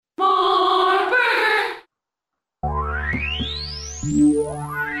How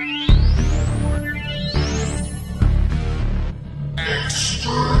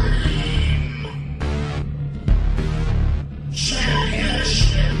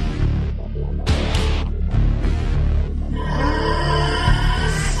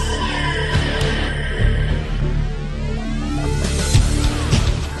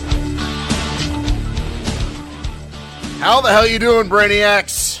the hell you doing,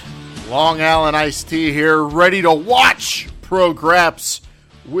 Brainiacs? Long Island Iced Tea here, ready to watch Pro Graps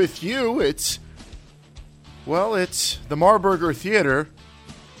with you. It's the Marburger Theater,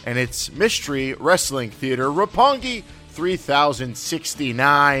 and it's Mystery Wrestling Theater, Roppongi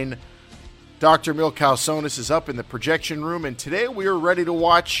 3069. Dr. Mil Calzones is up in the projection room, and today we are ready to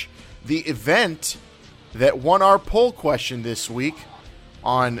watch the event that won our poll question this week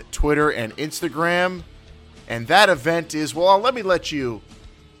on Twitter and Instagram. And that event is, well, let me let you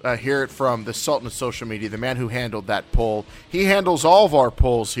hear it from the Sultan of Social Media, the man who handled that poll. He handles all of our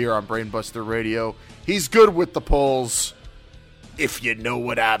polls here on Brainbuster Radio. He's good with the polls, if you know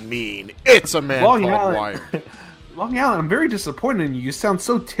what I mean. It's a man called Wired. Long Island, I'm very disappointed in you. You sound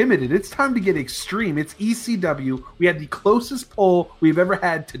so timid. It's time to get extreme. It's ECW. We had the closest poll we've ever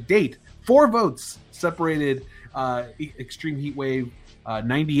had to date. 4 votes separated Extreme Heatwave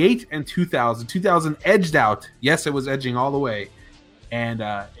 98 and 2000. 2000 edged out. Yes, it was edging all the way. And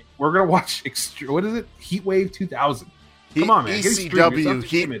we're going to watch, what is it? Heatwave 2000. Come on, man. ECW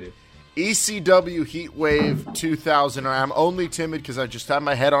Heatwave 2000. I'm only timid because I just have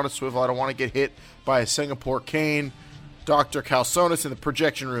my head on a swivel. I don't want to get hit by a Singapore cane. Dr. Calzones in the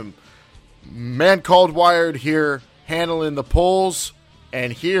projection room. Man called Wired here, handling the polls,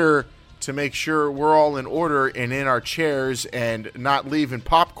 and here to make sure we're all in order and in our chairs and not leaving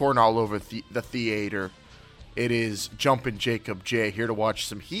popcorn all over the theater. It is Jumpin' Jacob J here to watch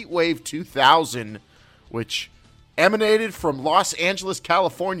some Heatwave 2000, which emanated from Los Angeles,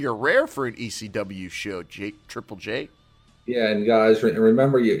 California. Rare for an ECW show, Triple J. Yeah, and guys,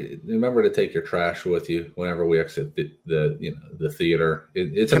 remember to take your trash with you whenever we exit the theater.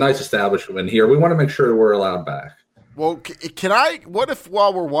 It's a nice establishment here. We want to make sure we're allowed back. Well, can I, what if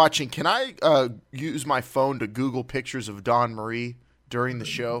while we're watching, can I use my phone to Google pictures of Dawn Marie during the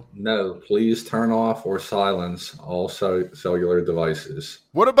show? No, please turn off or silence all cellular devices.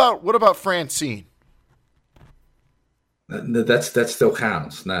 What about Francine? That still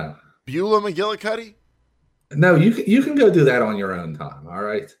counts. No. Beulah McGillicuddy? No, you can go do that on your own time, all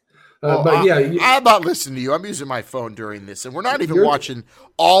right? I'm not listening to you. I'm using my phone during this, and we're not even watching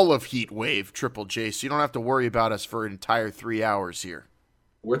all of Heatwave, Triple J, so you don't have to worry about us for an entire 3 hours here.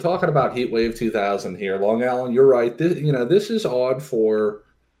 We're talking about Heatwave 2000 here. Long Island, you're right. This is odd for,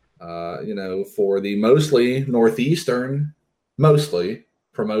 for the mostly Northeastern,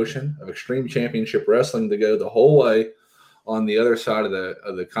 promotion of Extreme Championship Wrestling to go the whole way on the other side of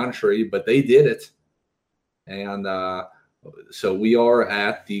the country, but they did it. And so we are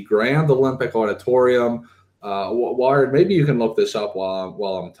at the Grand Olympic Auditorium. Wired, maybe you can look this up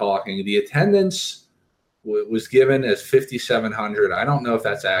while I'm talking. The attendance was given as 5,700. I don't know if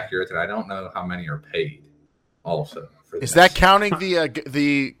that's accurate, and I don't know how many are paid. Also, is that counting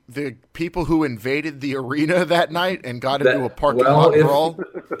the people who invaded the arena that night and got into a parking lot brawl?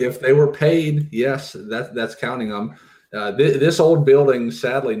 If they were paid, yes, that's counting them. This old building,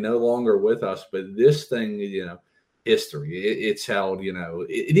 sadly, no longer with us, but this thing, history. It's held,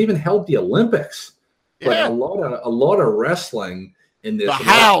 it even held the Olympics. But yeah. a lot of wrestling in this. The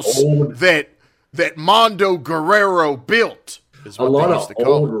house that Mondo Guerrero built. Is what a lot they used of to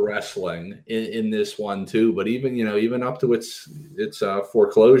call old it. Wrestling in this one too. But even up to its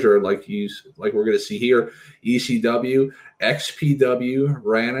foreclosure, like we're going to see here, ECW, XPW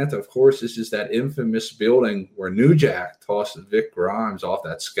ran it. Of course, this is that infamous building where New Jack tossed Vic Grimes off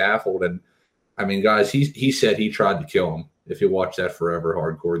that scaffold. And I mean, guys, he said he tried to kill him. If you watch that Forever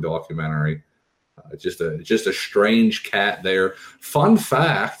Hardcore documentary, just a strange cat there. Fun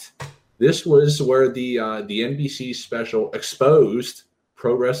fact: this was where the NBC special Exposed,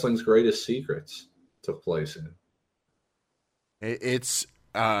 Pro Wrestling's Greatest Secrets, took place in. It's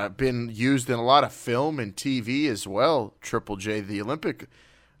been used in a lot of film and TV as well. Triple J, the Olympic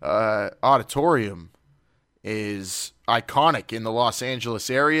Auditorium is iconic in the Los Angeles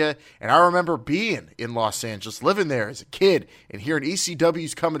area, and I remember being in Los Angeles, living there as a kid, and hearing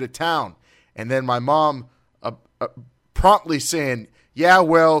ECW's coming to town, and then my mom promptly saying, "Yeah,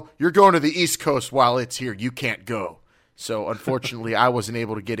 well, you're going to the East Coast while it's here. You can't go." So unfortunately, I wasn't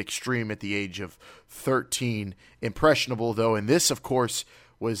able to get Extreme at the age of 13. Impressionable though, and this, of course,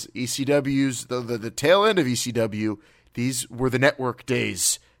 was ECW's the tail end of ECW. These were the network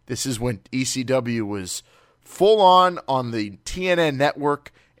days. This is when ECW was full on the TNN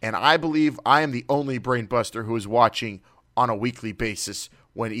network, and I believe I am the only brainbuster who is watching on a weekly basis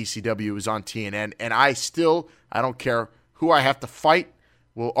when ECW is on TNN, and I don't care who I have to fight,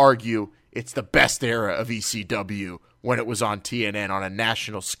 will argue it's the best era of ECW when it was on TNN on a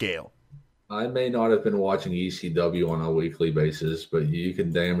national scale. I may not have been watching ECW on a weekly basis, but you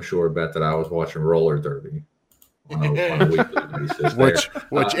can damn sure bet that I was watching Roller Derby on a weekly basis.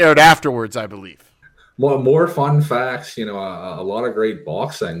 Which aired afterwards, I believe. More fun facts. A lot of great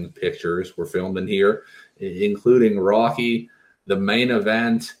boxing pictures were filmed in here, including Rocky, the main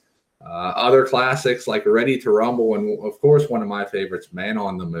event, other classics like Ready to Rumble, and of course, one of my favorites, Man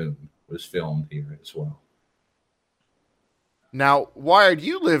on the Moon, was filmed here as well. Now, Wired,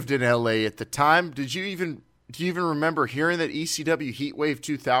 you lived in LA at the time. Do you even remember hearing that ECW Heatwave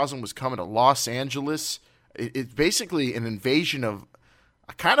 2000 was coming to Los Angeles? It's basically an invasion of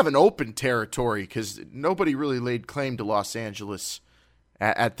kind of an open territory because nobody really laid claim to Los Angeles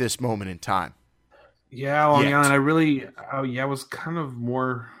at this moment in time. Yeah, Long Island. I was kind of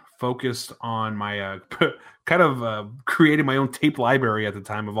more focused on my creating my own tape library at the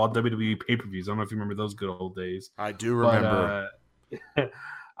time of all WWE pay-per-views. I don't know if you remember those good old days. I do remember. But,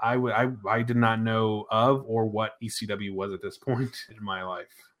 I did not know of or what ECW was at this point in my life.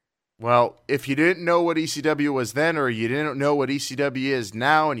 Well, if you didn't know what ECW was then, or you didn't know what ECW is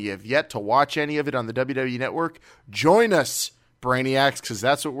now, and you have yet to watch any of it on the WWE Network, join us, Brainiacs, because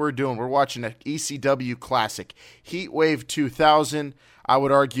that's what we're doing. We're watching an ECW classic, Heatwave 2000. I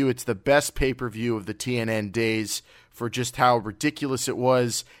would argue it's the best pay-per-view of the TNN days for just how ridiculous it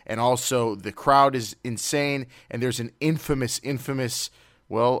was, and also the crowd is insane, and there's an infamous,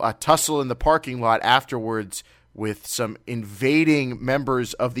 a tussle in the parking lot afterwards with some invading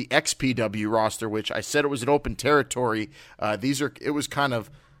members of the XPW roster, which I said it was an open territory.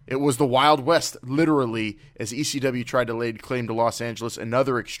 It was the Wild West, literally, as ECW tried to lay claim to Los Angeles.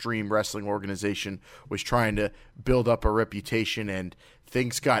 Another extreme wrestling organization was trying to build up a reputation, and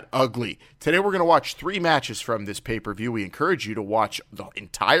things got ugly. Today we're going to watch 3 matches from this pay-per-view. We encourage you to watch the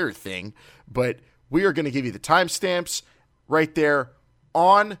entire thing, but we are going to give you the timestamps right there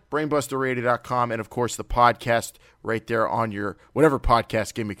on BrainbusterRadio.com, and of course the podcast right there on your whatever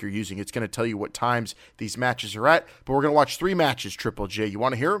podcast gimmick you're using. It's going to tell you what times these matches are at, but we're going to watch 3 matches, Triple J. You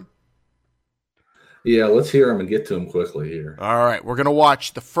want to hear them? Yeah, let's hear them and get to them quickly here. All right, we're going to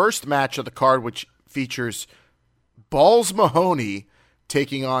watch the first match of the card, which features Balls Mahoney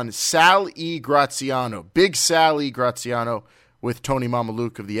taking on Sal E. Graziano, Big Sal E. Graziano, with Tony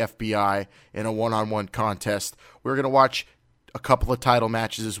Mamaluke of the FBI in a one-on-one contest. We're going to watch a couple of title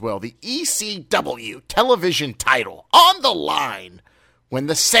matches as well. The ECW television title on the line when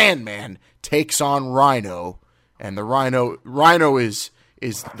the Sandman takes on Rhino, and the Rhino is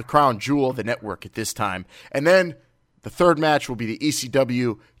the crown jewel of the network at this time. And then the third match will be the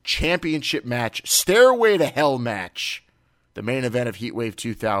ECW championship match, Stairway to Hell match, the main event of Heatwave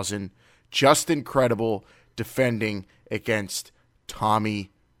 2000. Justin Credible defending against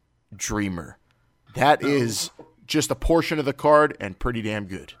Tommy Dreamer. That is just a portion of the card and pretty damn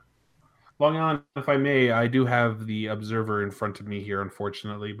good. Long Island, if I may, I do have the Observer in front of me here,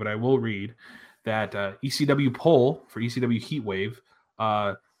 unfortunately, but I will read that ECW poll for ECW Heatwave,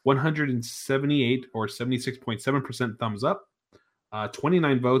 178 or 76.7% thumbs up,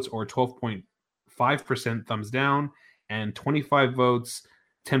 29 votes or 12.5% thumbs down, and 25 votes,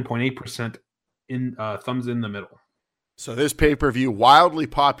 10.8% in thumbs in the middle. So this pay-per-view wildly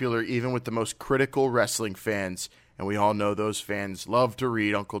popular even with the most critical wrestling fans, and we all know those fans love to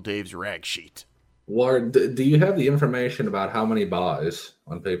read Uncle Dave's rag sheet. Ward, do you have the information about how many buys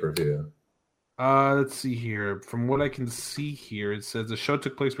on pay-per-view? Let's see here. From what I can see here, it says the show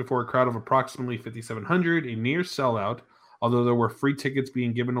took place before a crowd of approximately 5,700, a near sellout, although there were free tickets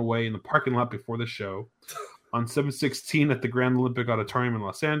being given away in the parking lot before the show. On 7/16 at the Grand Olympic Auditorium in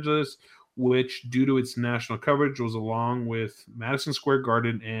Los Angeles, which, due to its national coverage, was along with Madison Square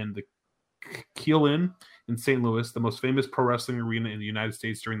Garden and the Keel Inn in St. Louis, the most famous pro wrestling arena in the United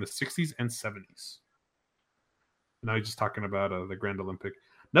States during the 60s and 70s. Now he's just talking about the Grand Olympic.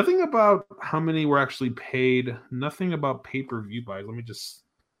 Nothing about how many were actually paid. Nothing about pay-per-view buys. Let me just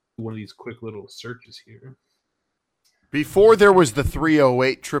do one of these quick little searches here. Before there was the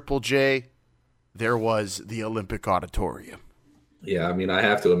 308 Triple J, there was the Olympic Auditorium. Yeah, I mean, I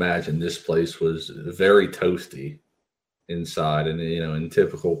have to imagine this place was very toasty inside, and in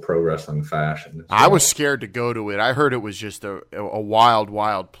typical pro wrestling fashion. So, I was scared to go to it. I heard it was just a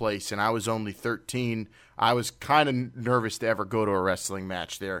wild place, and I was only 13. I was kind of nervous to ever go to a wrestling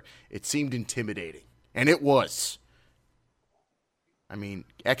match there. It seemed intimidating, and it was. I mean,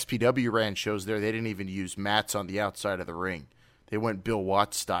 XPW ran shows there. They didn't even use mats on the outside of the ring. They went Bill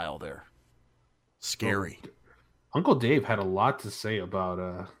Watts style there. Scary. Uncle Dave had a lot to say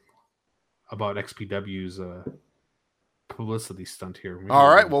about XPW's publicity stunt here. Maybe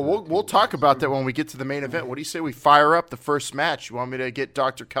All right, well, we'll talk about that when we get to the main event. What do you say we fire up the first match? You want me to get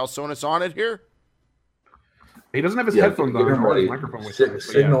Dr. Calzones on it here? He doesn't have his headphones on. Him ready. His microphone with him,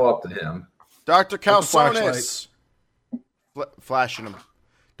 Signal up to him. Dr. Calzones. Flashing him.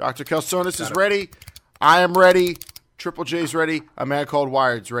 Dr. Calzones is ready. I am ready. Triple J's ready. A man called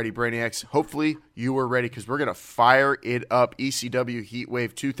Wired's ready, Brainiacs. Hopefully you are ready because we're going to fire it up. ECW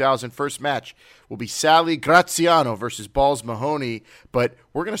Heatwave 2000 first match will be Sally Graziano versus Balls Mahoney, but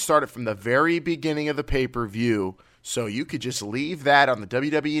we're going to start it from the very beginning of the pay-per-view, so you could just leave that on the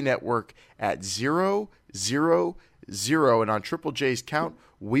WWE Network at 0-0-0, and on Triple J's count,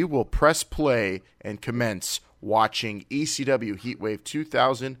 we will press play and commence watching ECW Heatwave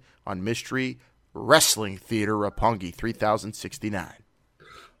 2000 on Mystery Wrestling Theater, Roppongi 3069.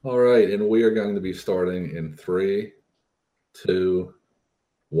 All right, and we are going to be starting in 3, 2,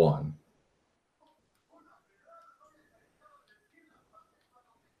 1.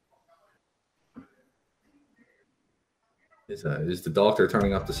 Is the doctor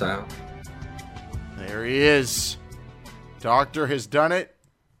turning up the sound? There he is. Doctor has done it.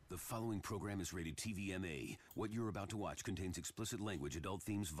 The following program is rated TVMA. What you're about to watch contains explicit language, adult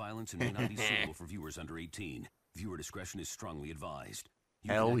themes, violence, and may not be suitable for viewers under 18. Viewer discretion is strongly advised.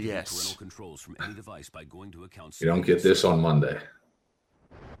 You Hell can activate yes. parental controls from any device by going to account. You don't get this on Monday.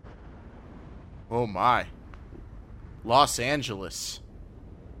 Oh my. Los Angeles.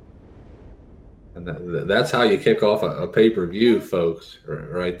 And that's how you kick off a pay-per-view, folks,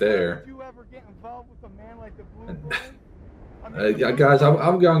 right there. Did you ever get involved with a man like the Blue Boy? Guys,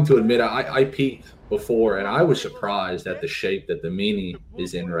 I'm going to admit I peeked before, and I was surprised at the shape that the meanie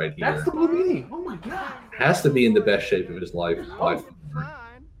is in right here. That's the Blue Meanie. Oh my god. Has to be in the best shape of his life. Fine.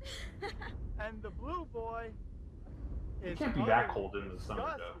 And the Blue Boy It is can't be that cold in the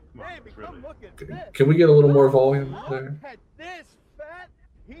summer, though. Come on, Baby, it's really. come look at this. Can we get a little more volume there? Look at this fat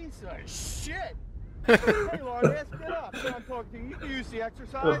piece of shit. Hey, Lawrence, get up. I'm talking to you. You can use the The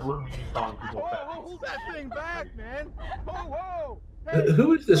exercise. Blue Meanie's calling people fat. Hold that thing back, man. Whoa.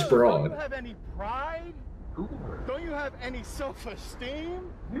 Who is this look, broad? Don't you have any pride? Don't you have any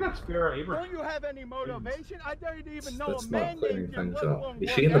self-esteem? I think that's Farrah Abraham. Don't you have any motivation? I don't even know That's a not man clearing named Jim, things let up. alone Is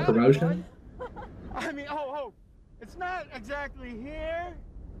work she in the out, promotion? right? I mean, it's not exactly here.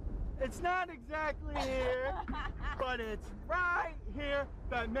 It's not exactly here, but it's right here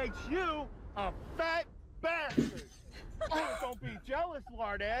that makes you a fat bastard. Oh, don't be jealous,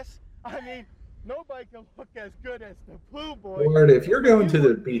 lard ass. I mean, nobody can look as good as the Blue Boy. Lord, if you're going to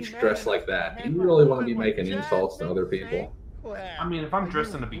the beach dressed like that, do you really want to be making insults to other people? I mean, if I'm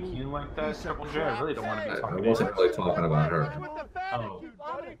dressed in a bikini like that, Triple J, I really don't want to be I talking wasn't really talking about her. Oh.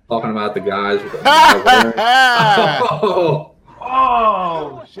 Talking about the guys with the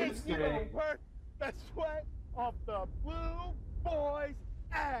Oh, shit's today. The sweat off the Blue Boy's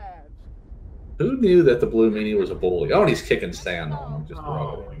abs. Who knew that the Blue Meanie was a bully? Oh, and he's kicking sand on him. Just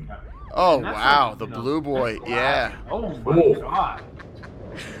Oh, rubbing. my God. Oh, And that's wow. like, The you know, Blue Boy. that's Yeah. Oh, my Ooh. God.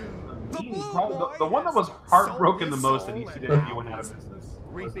 The one that was heartbroken the most in ECW went out of business.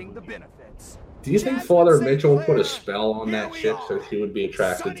 Reaping the benefits. Do you think Father Mitchell put a spell on that chick so she would be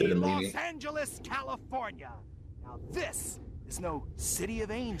attracted to the Sunny Meanie? Los Angeles, California. Now this is no city of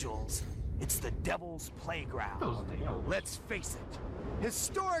angels. It's the devil's playground. Those nails. Let's face it.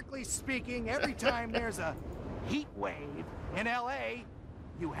 Historically speaking, every time there's a heat wave in LA,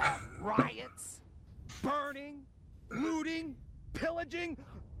 you have riots, burning, looting, pillaging,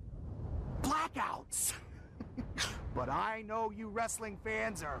 blackouts. But I know you wrestling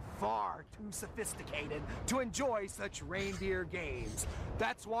fans are far too sophisticated to enjoy such reindeer games.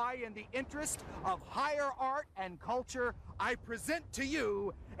 That's why, in the interest of higher art and culture, I present to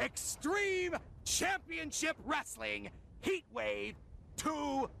you Extreme Championship Wrestling Heatwave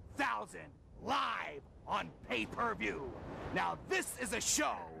 2000, live on pay-per-view. Now, this is a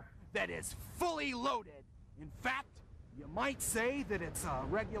show that is fully loaded. In fact, you might say that it's a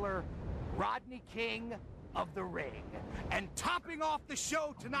regular Rodney King of the ring. And topping off the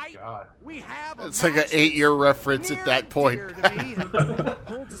show tonight, God. we have a It's like an match 8-year reference at that point. near and dear to me and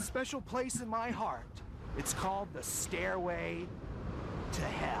holds a special place in my heart. It's called the Stairway to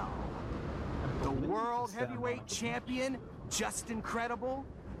Hell. The World Heavyweight Champion, Justin Credible,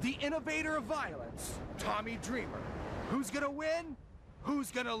 the innovator of violence, Tommy Dreamer. Who's gonna win? Who's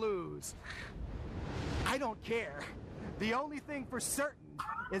gonna lose? I don't care. The only thing for certain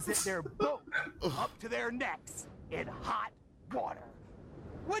is that they're both up to their necks in hot water.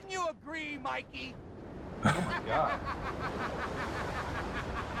 Wouldn't you agree, Mikey? Oh my god.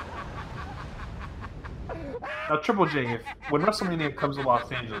 Now, Triple J, when WrestleMania comes to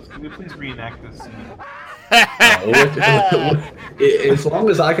Los Angeles, can you please reenact this scene? As long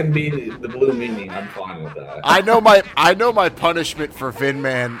as I can be the Blue Meanie, I'm fine with that. I know my punishment for Vin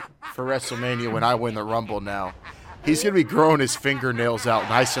Man for WrestleMania when I win the Rumble now. He's gonna be growing his fingernails out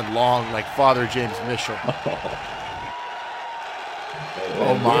nice and long like Father James Mitchell.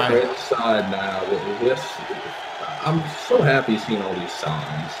 Oh my! We're inside now. I'm so happy seeing all these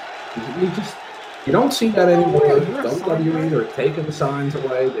signs. You don't see that anymore. WWE, they're taking the signs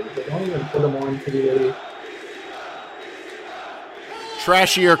away. They don't even put them on TV.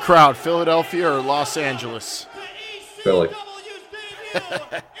 Trashier crowd, Philadelphia or Los Angeles? Philly.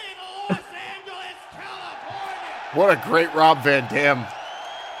 What a great Rob Van Dam.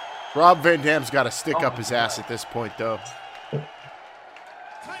 Rob Van Dam's got to stick up his ass at this point, though.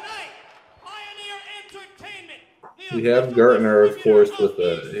 We have Gertner, of course, with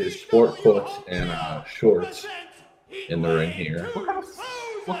his sport coats and shorts in the ring here. What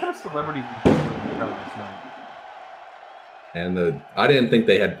kind of celebrity did you this night? And I didn't think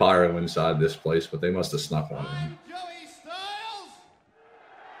they had pyro inside this place, but they must have snuck one in.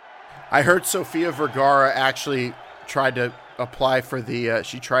 I heard Sofia Vergara actually tried to apply for the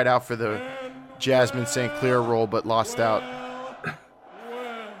she tried out for the Jasmine St. Clair role, but lost out.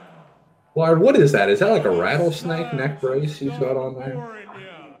 Well, what is that? Is that like a rattlesnake neck brace he's got on there?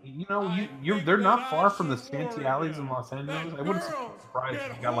 You know, they're not far from the Santee Alleys in Los Angeles. I wouldn't be surprised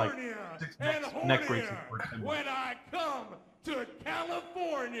if you got like 6 neck braces for him. When I come to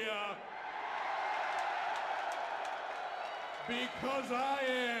California, because I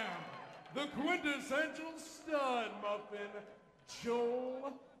am the quintessential stud muffin,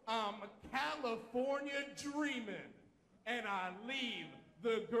 Joel, I'm California dreaming, and I leave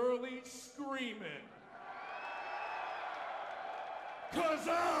the girlies screaming. 'Cause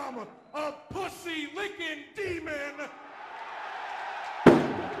I'm a pussy-licking demon.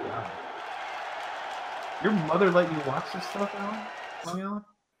 Your mother let you watch this stuff, Alan?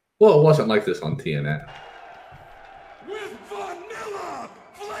 Well, it wasn't like this on TNN. With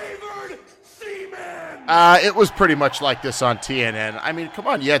vanilla-flavored semen. It was pretty much like this on TNN. I mean, come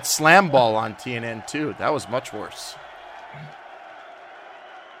on, you had Slam Ball on TNN, too. That was much worse.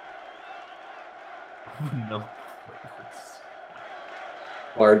 No.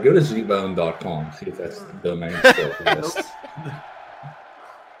 Or go to zbone.com, see if that's the domain still exists.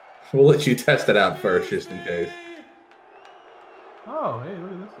 We'll let you test it out first, just in case. Oh, hey,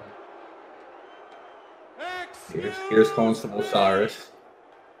 look at this guy. Here's Constable Cyrus.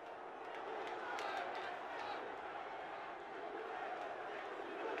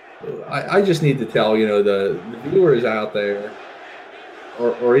 I just need to tell, the viewers out there,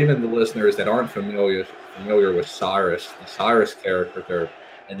 or even the listeners that aren't familiar with Cyrus, the Cyrus character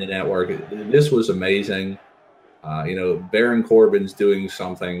in the network. This was amazing. Baron Corbin's doing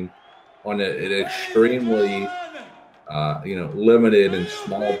something on an extremely, limited and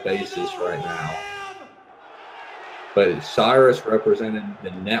small basis right now. But Cyrus represented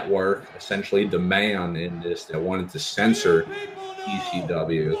the network, essentially the man in this that wanted to censor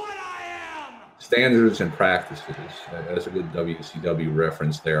ECW. Standards and practices. That's a good WCW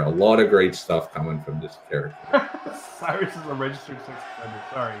reference there. A lot of great stuff coming from this character. Cyrus is a registered sex offender.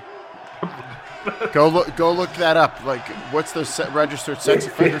 Sorry. Go look that up. Like, what's the registered sex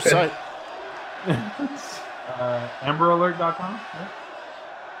offender site? AmberAlert.com. Yeah.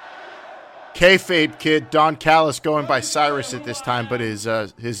 Kayfabe kid Don Callis going by Cyrus at this time, but his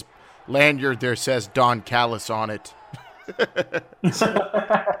lanyard there says Don Callis on it. I'm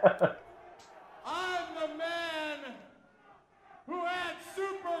the man who had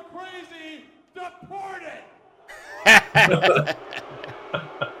Super Crazy deported.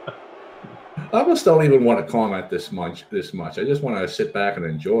 I almost don't even want to comment this much. I just want to sit back and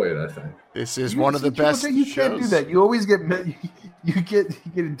enjoy it. I think this is one of the best. You shows. can't do that. You always get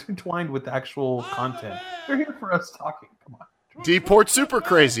intertwined with actual content. They're here for us talking. Come on. Deport Super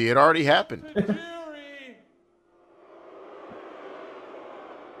Crazy. It already happened. And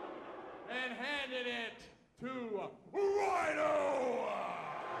handed it to Rhino.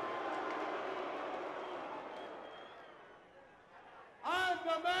 I'm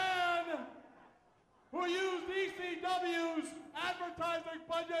the man who used ECW's advertising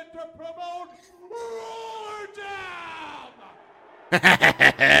budget to promote Roller Jam.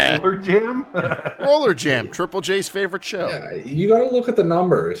 Roller Jam? Roller Jam, Triple J's favorite show. yeah, you got to look at the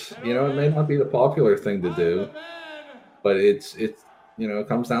numbers. It may not be the popular thing to do, but it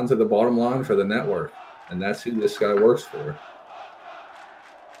comes down to the bottom line for the network, and that's who this guy works for.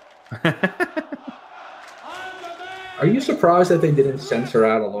 Are you surprised that they didn't censor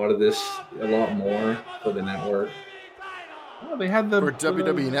out a lot of this a lot more for the network? Well, they had the For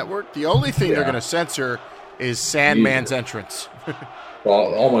WWE Network, the only thing they're going to censor is Sandman's entrance.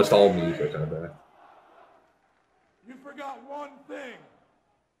 Well, almost all music, I bet. You forgot one thing.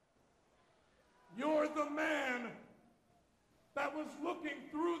 You're the man that was looking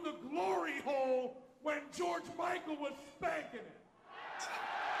through the glory hole when George Michael was spanking it.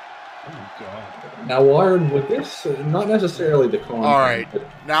 Oh my God. Now, Warren, with this, not necessarily the content. All right. but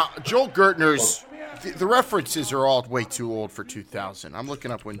Now, Joel Gertner's, the references are all way too old for 2000. I'm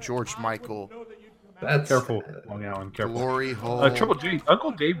looking up when George Michael, that's Careful, Long Island, careful. Glory Hole. Triple J,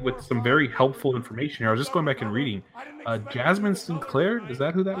 Uncle Dave with some very helpful information here. I was just going back and reading. Jasmine Sinclair, is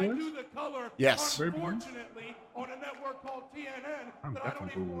that who that was? Yes. Unfortunately, on a network called TNN I'm that I don't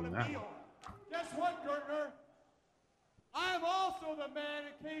definitely even want Googling to that be one. on. Guess what, Gertner? I'm also the man,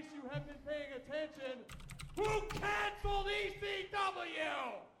 in case you have been paying attention, who canceled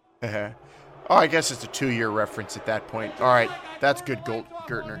ECW! Uh-huh. Oh, I guess it's a 2-year reference at that point. All right. That's good,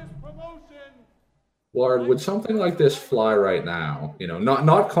 Gertner. Lard, would something like this fly right now? You know,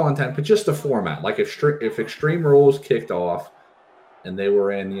 not content, but just the format. Like if Extreme Rules kicked off, and they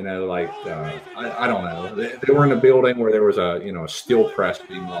were in, you know, like I don't know, they were in a building where there was a steel press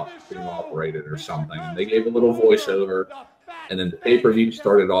being operated or something, and they gave a little voiceover, and then the pay-per-view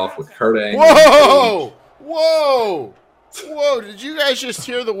started off with Kurt Angle. Whoa! Did you guys just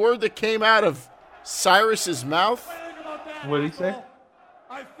hear the word that came out of Cyrus's mouth? What did he say?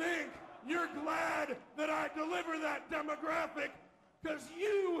 I think you're glad that I deliver that demographic, because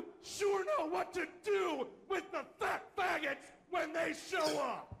you sure know what to do with the fat faggots when they show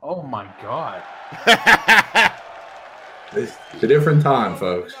up. Oh my God. It's a different time,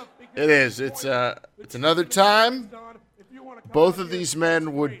 folks. It is. It's another time. Both of these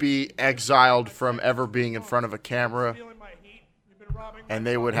men would be exiled from ever being in front of a camera, and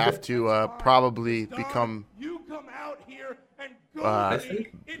they would have to probably become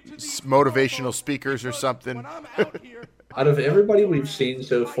motivational speakers or something. Out of everybody we've seen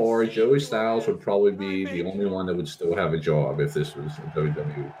so far, Joey Styles would probably be the only one that would still have a job if this was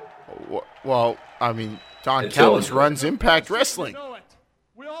WWE. Well, I mean, Don Until- Callis runs Impact Wrestling.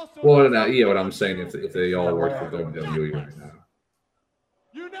 Well, no, yeah, what I'm saying, if they all work for WWE right now.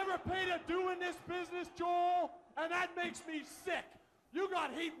 You never paid a due in this business, Joel, and that makes me sick. You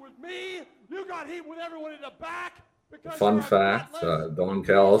got heat with me. You got heat with everyone in the back. Fun fact, Don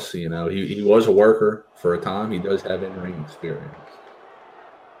Callis, you know, he was a worker for a time. He does have in-ring experience.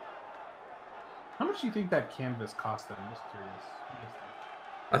 How much do you think that canvas cost them? I'm just curious.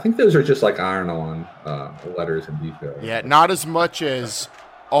 I think those are just like iron-on letters and details. Yeah, not as much as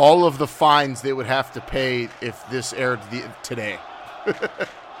all of the fines they would have to pay if this aired today. I'm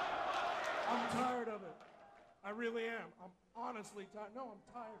tired of it. I really am. I'm honestly tired. No, I'm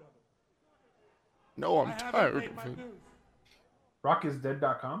tired of it. No, I'm tired of it.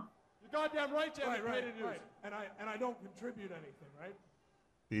 Rockisdead.com? You're goddamn right, you haven't paid a dues. And I don't contribute anything, right?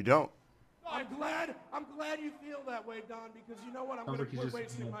 You don't. I'm glad you feel that way, Don, because you know what? I'm going to quit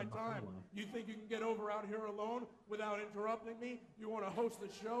wasting my time. You think you can get over out here alone without interrupting me? You want to host the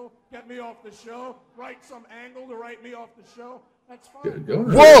show? Get me off the show? Write some angle to write me off the show? That's fine.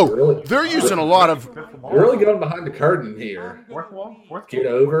 Whoa! They're using a lot of... You're really going behind the curtain here. Fourth wall? Get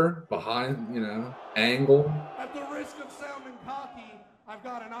over, behind, angle. At the risk of sounding cocky, I've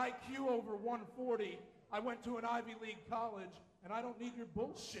got an IQ over 140. I went to an Ivy League college, and I don't need your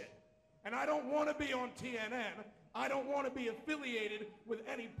bullshit. And I don't want to be on TNN. I don't want to be affiliated with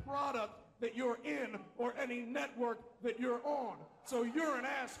any product that you're in or any network that you're on. So you're an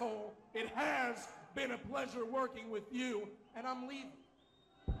asshole. It has been a pleasure working with you, and I'm leaving.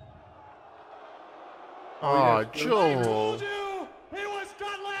 Oh, I Joel. told you he was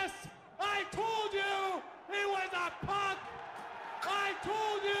gutless. I told you he was a punk. I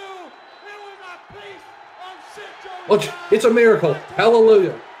told you he was a piece of shit, Joey. Look, it's a miracle.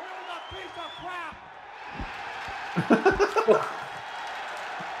 Hallelujah.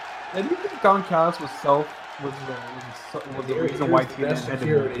 And you think Don Callis was the reason why TNN Best had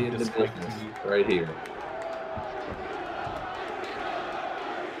security in to the spike business, TV? right here.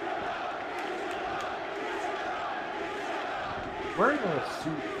 Wearing a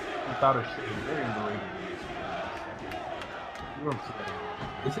suit without a shirt is very underrated. You don't see that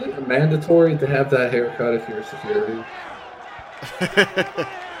anymore. Is it mandatory to have that haircut if you're security?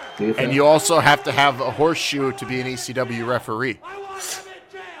 And you also have to have a horseshoe to be an ECW referee.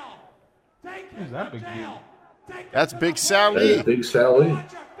 Who's that big dude? That's Big Sal That is Lee. Big Sal Lee.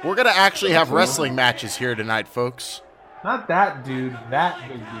 We're going to actually have wrestling matches here tonight, folks. Not that dude. That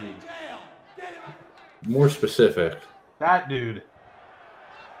big dude. More specific. That dude.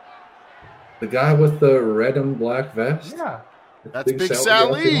 The guy with the red and black vest? Yeah. That's Big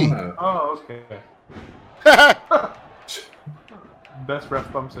Sally. Oh, okay. Best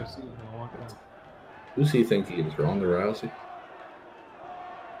ref bumps I've seen in a long time. Who's he think he is? Ronda Rousey?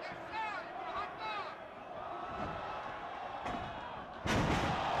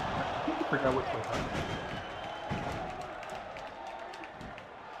 I forgot which way.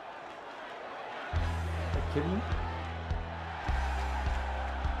 Are you kidding me?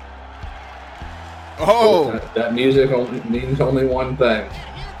 Oh, That music means only one thing.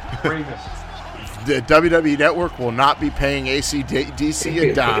 Bravest. the WWE Network will not be paying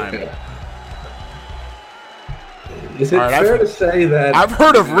AC/DC a dime. Is it All right, fair to say that I've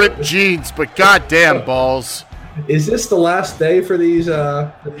heard of ripped jeans, but goddamn balls. is this the last day for these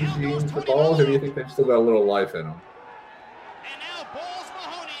jeans, the balls, or do you think they've still got a little life in them?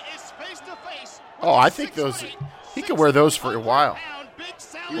 Oh, I think those. He could wear those for a while.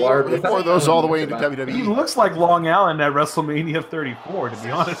 He wore those all the way into He WWE. looks like Long Allen at WrestleMania 34, to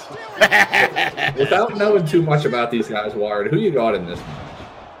be honest. Without knowing too much about these guys, Wired, who you got in this match?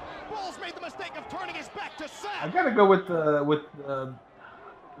 I gotta go with the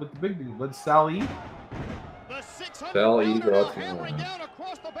big dude. Let's Sally. Sally Graziano.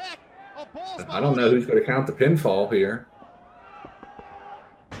 I don't know who's going to count the pinfall here.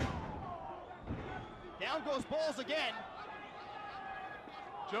 Down goes Balls again.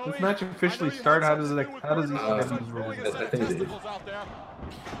 This match officially start. How does he I think it is.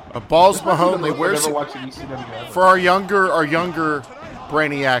 Balls Mahoney. Where's never watched the ECW ever. for our younger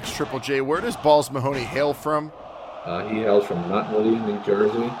Brainiacs? Triple J. Where does Balls Mahoney hail from? He hails from Nutley, New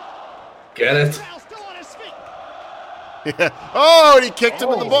Jersey. Get it? Yeah. Oh, and he kicked him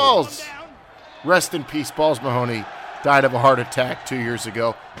in the balls. Rest in peace, Balls Mahoney. Died of a heart attack 2 years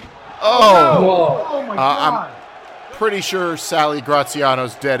ago. Oh, Whoa. Oh my I'm god! pretty sure Sally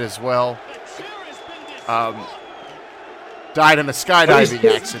Graziano's dead as well. Died in a skydiving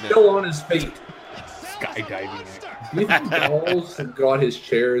He's accident. still on his feet. Skydiving. You think Balls got his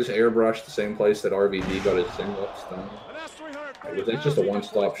chairs airbrushed the same place that RVD got his singles done? Was that just a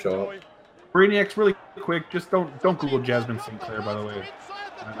one-stop shop? Brainiacs, really quick. Just don't Google Jasmine Sinclair, by the way.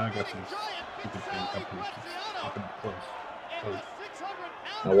 I got some stupid thing companies keeping it close.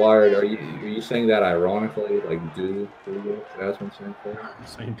 Now, Wired, are you saying that ironically? Like, do Google Jasmine Sinclair? I'm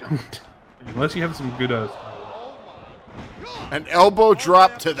saying don't. Unless you have some good An elbow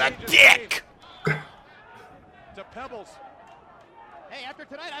drop to the dick. To Pebbles. Hey, after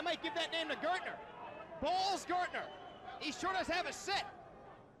tonight, I might give that name to Gertner. Balls Gertner. He sure does have a set.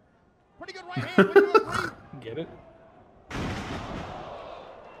 Pretty good right hand. Would you agree? Get it?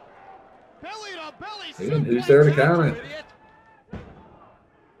 Belly to belly. Even who's there to count it?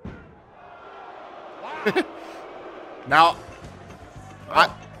 Now,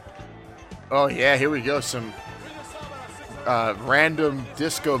 oh yeah, here we go. Some random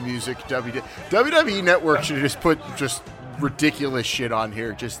disco music. WWE Network should just put just ridiculous shit on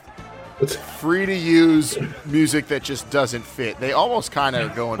here. Just free to use music that just doesn't fit. They almost kind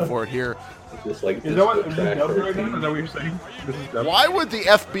of are going for it here. Just like Is that what is this dubbed right now? Is that what you're saying? This is dubbed? Why would the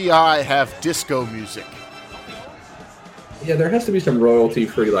FBI have disco music? Yeah, there has to be some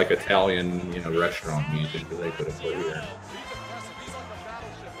royalty-free, like Italian, restaurant music that they could have put here.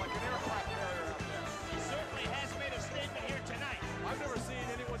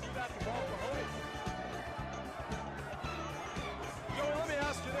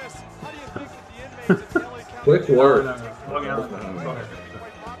 Quick work. Long Island.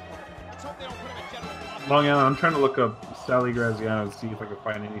 I'm trying to look up Sally Graziano and see if I can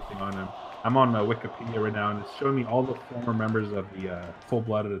find anything on him. I'm on Wikipedia right now, and it's showing me all the former members of the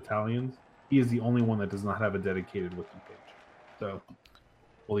Full-Blooded Italians. He is the only one that does not have a dedicated wiki page. So,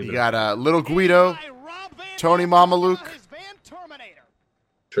 we'll leave You it. got Little Guido, Tony Mamaluke,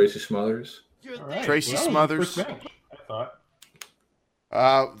 Tracy Smothers. All right. Tracy Well, Smothers. first match, I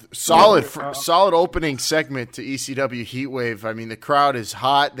thought. Solid opening segment to ECW Heatwave. I mean, the crowd is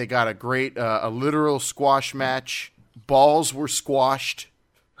hot. They got a great, a literal squash match. Balls were squashed.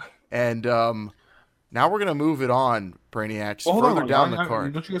 And now we're gonna move it on, Brainiacs, Well, hold further on, down the Don't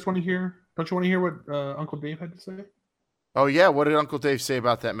card. you guys want to hear? Don't you want to hear what Uncle Dave had to say? Oh yeah, what did Uncle Dave say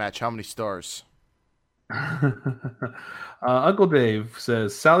about that match? How many stars? Uncle Dave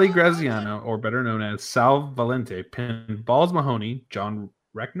says Sally Graziano, or better known as Sal Valente, pinned Balls Mahoney, John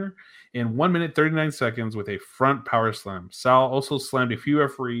Reckner, in 1 minute 39 seconds with a front power slam. Sal also slammed a few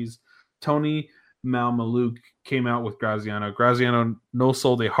referees. Tony Mamaluke came out with Graziano. Graziano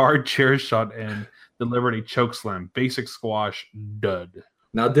no-sold a hard chair shot, and delivered a chokeslam, basic squash, dud.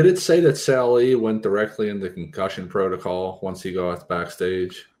 Now, did it say that Sally went directly into concussion protocol once he got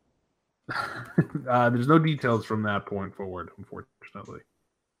backstage? There's no details from that point forward, unfortunately.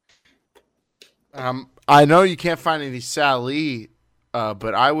 I know you can't find any Sally,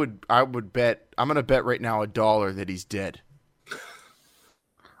 but I would bet. I'm going to bet right now $1 that he's dead.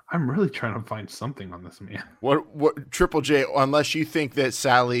 I'm really trying to find something on this man. What Triple J? Unless you think that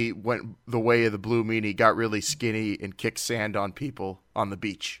Sally went the way of the Blue Meanie, got really skinny and kicked sand on people on the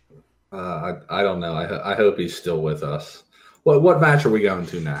beach. I don't know. I hope he's still with us. What match are we going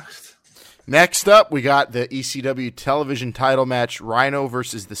to next? Next up, we got the ECW television title match, Rhino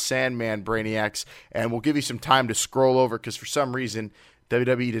versus the Sandman Brainiacs, and we'll give you some time to scroll over because for some reason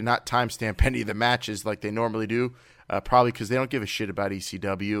WWE did not timestamp any of the matches like they normally do. Probably because they don't give a shit about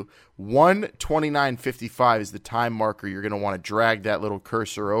ECW. 1:29:55 is the time marker you're going to want to drag that little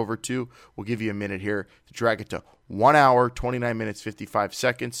cursor over to. We'll give you a minute here to drag it to 1 hour, 29 minutes, 55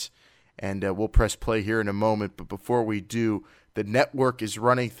 seconds. And we'll press play here in a moment. But before we do, the network is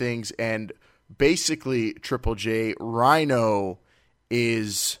running things. And basically, Triple J, Rhino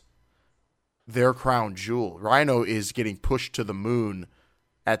is their crown jewel. Rhino is getting pushed to the moon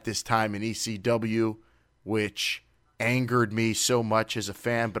at this time in ECW, which angered me so much as a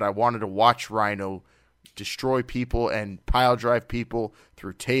fan, but I wanted to watch Rhino destroy people and pile drive people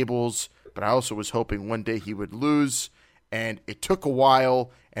through tables, but I also was hoping one day he would lose, and it took a while,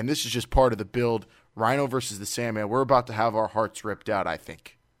 and this is just part of the build. Rhino versus the Sandman, we're about to have our hearts ripped out, I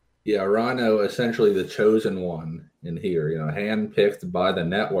think. Yeah, Rhino, essentially the chosen one in here, handpicked by the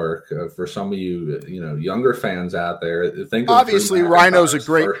network. For some of you, younger fans out there, think of obviously Rhino's a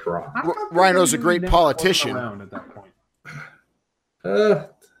great politician. At that point.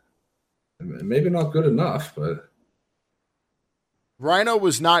 Maybe not good enough, but Rhino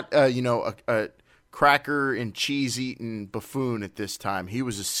was not, a cracker and cheese eating buffoon at this time. He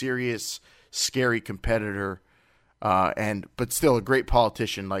was a serious, scary competitor, but still a great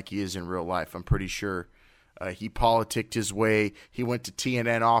politician like he is in real life. I'm pretty sure he politicked his way. He went to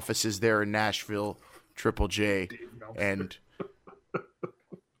TNN offices there in Nashville, Triple J, and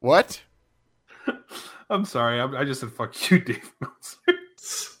what? I'm sorry. I just said fuck you, Dave Meltzer.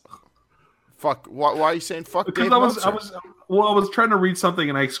 Fuck. Why are you saying fuck because Dave Meltzer? I was trying to read something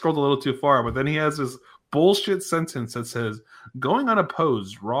and I scrolled a little too far, but then he has this bullshit sentence that says, "Going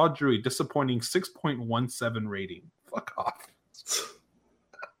unopposed, Raw drew a disappointing 6.17 rating." Fuck off.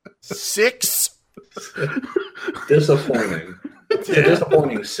 6? Disappointing.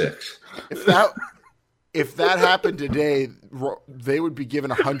 Disappointing 6. If that happened today, they would be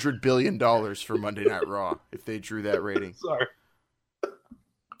given $100 billion for Monday Night Raw if they drew that rating. Sorry.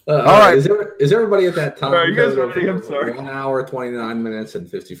 All right. Is everybody at that time? You guys ready? I'm sorry. 1 hour, 29 minutes, and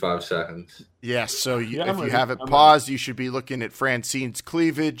 55 seconds. Yes. So if you haven't paused, you should be looking at Francine's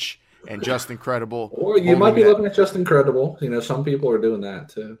cleavage and Just Incredible. Or you might be looking at Just Incredible. Some people are doing that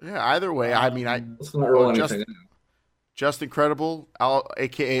too. Yeah. Either way, let's not roll anything out. Just Incredible,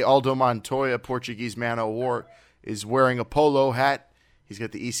 a.k.a. Aldo Montoya, Portuguese Man of War, is wearing a polo hat. He's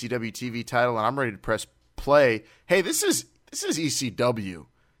got the ECW TV title, and I'm ready to press play. Hey, this is ECW.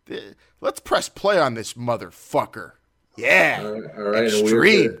 Let's press play on this motherfucker. Yeah. All right.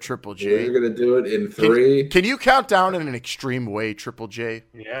 Extreme, Triple J. We're going to do it in 3. Can you count down in an extreme way, Triple J?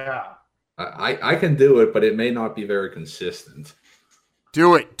 Yeah. I can do it, but it may not be very consistent.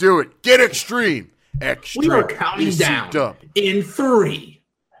 Do it. Get extreme. Extreme. We are counting down in 3,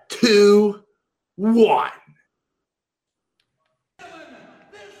 2, 1.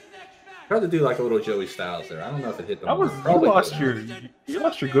 Tried to do like a little Joey Styles there. I don't know if it hit the mark. You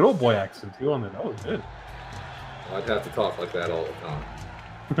lost your good old boy accent too on that. That was good. Well, I'd have to talk like that all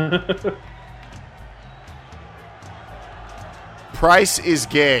the time. Price is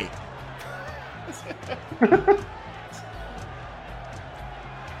gay.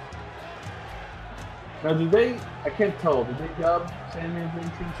 Now, I can't tell, did they dub Sandman's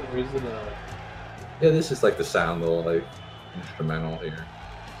entrance, or is it a... Yeah, this is like the sound, little instrumental here.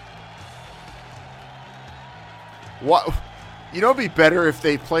 What? It'd be better if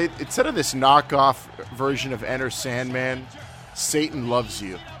they played, instead of this knockoff version of Enter Sandman, Satan Loves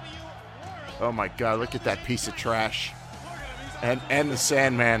You. Oh my God, look at that piece of trash. And the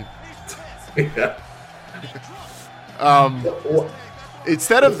Sandman. Yeah.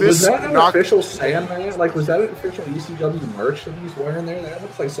 Instead of this, was that an official Sandman? Was that an official ECW merch that he's wearing there? That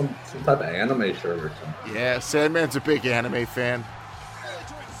looks like some type of anime shirt or something. Yeah, Sandman's a big anime fan.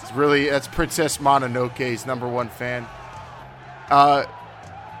 That's Princess Mononoke's #1 fan.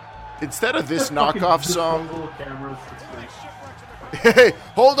 Instead of this knockoff song, Hey,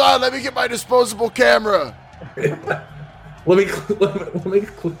 hold on. Let me get my disposable camera. let me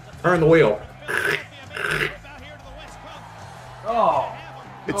turn the wheel. Oh.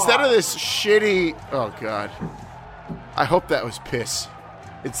 Instead of this shitty... Oh, God. I hope that was piss.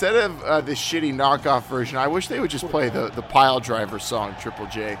 Instead of this shitty knockoff version, I wish they would just play the pile driver song, Triple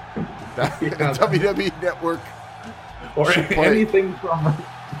J. WWE Network. Or anything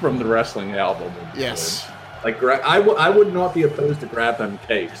from the wrestling album. Yes. Like, I would not be opposed to grab them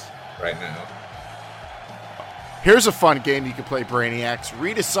cakes right now. Here's a fun game you can play, Brainiacs.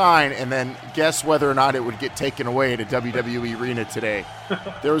 Read a sign and then guess whether or not it would get taken away at a WWE arena today.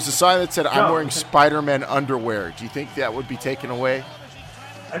 There was a sign that said, I'm wearing Spider-Man underwear. Do you think that would be taken away?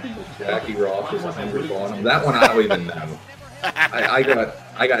 I think Jackie Ross is under on him. That one I don't even know.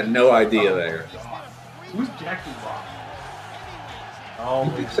 I got no idea there. Who's Jackie Ross? Oh,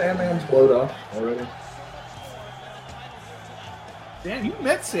 you think Sandman's blowed up already? Dan, you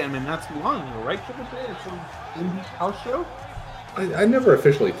met Sandman not too long ago, right? Triple J at some indie house show? I never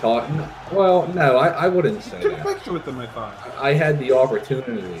officially taught. Well, no, I wouldn't say Took a that. picture with him, I thought. I had the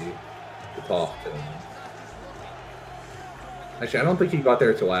opportunity to talk to him. Actually, I don't think he got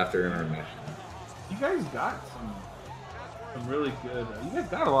there till after intermission. You guys got some really good. You guys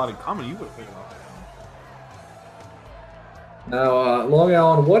got a lot in common. You would have figured out that. Now, Long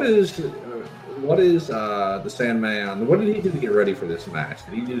Island, what is the Sandman? What did he do to get ready for this match?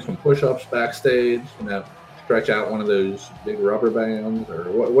 Did he do some push-ups backstage? Stretch out one of those big rubber bands, or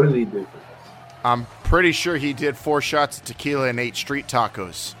what did he do for this? I'm pretty sure he did 4 shots of tequila and 8 street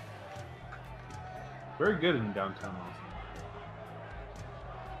tacos. Very good in downtown.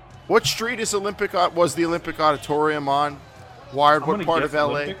 What street is was the Olympic Auditorium on? Wired, what part of LA?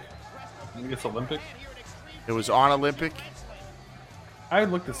 Olympic. I think it's Olympic. It was on Olympic? I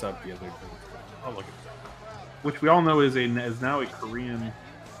looked this up the other day. I'll look at it. Which we all know is now a Korean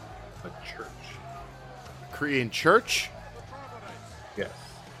church. Korean church? Yes.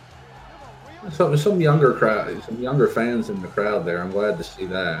 Some younger crowd, some younger fans in the crowd there. I'm glad to see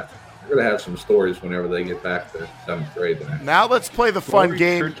that. They're gonna have some stories whenever they get back to 7th grade. Now let's play the fun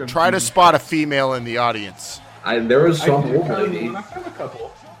game. Try to spot a female in the audience. There was some woman. I found a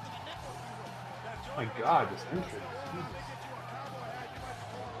couple. Oh my God, this entrance.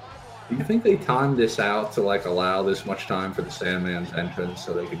 Do you think they timed this out to allow this much time for the Sandman's entrance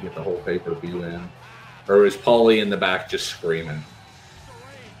so they could get the whole pay-per-view in? Or was Paulie in the back just screaming?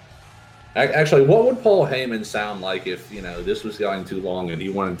 Actually, what would Paul Heyman sound like if, this was going too long and he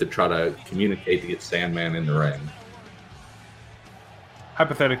wanted to try to communicate to get Sandman in the ring?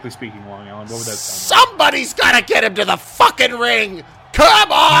 Hypothetically speaking, Long Island, what would that sound like? Somebody's got to get him to the fucking ring!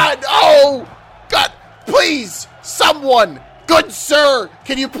 Come on! Oh! God, please! Someone! Good sir,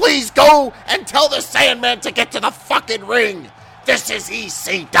 can you please go and tell the Sandman to get to the fucking ring? This is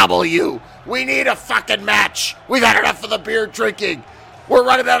ECW. We need a fucking match. We've had enough of the beer drinking. We're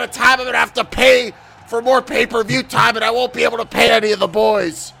running out of time. I'm going to have to pay for more pay-per-view time, and I won't be able to pay any of the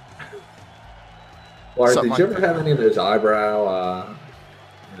boys. Or did you ever have any of those eyebrow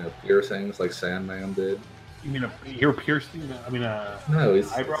piercings like Sandman did? You mean a ear piercing? No,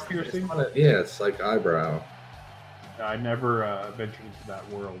 it's eyebrow piercing? It's like eyebrow. I never ventured into that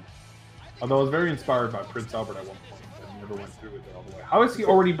world. Although I was very inspired by Prince Albert at one point. I never went through with it all the way. How is he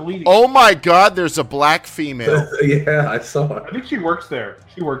already bleeding? Oh my God, there's a black female. Yeah, I saw it. I think she works there.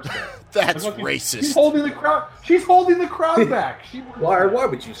 That's racist. She's holding the crowd. She's holding the crowd back. Why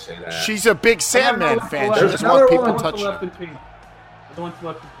would you say that? She's a big Sandman fan. She There's doesn't want people one touching her. The one to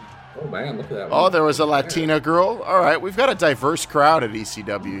left. Oh man, look at that one. Oh, there was a Latina girl. All right, we've got a diverse crowd at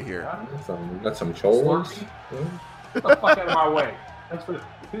ECW here. Got some cholos. Get the fuck out of my way. That's what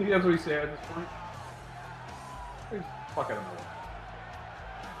he said at this point. Get the fuck out of my way.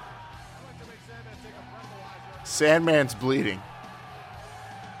 Sandman's bleeding.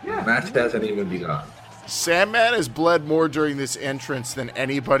 Yeah. The match hasn't even begun. Sandman has bled more during this entrance than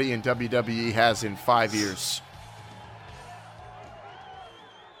anybody in WWE has in 5 years.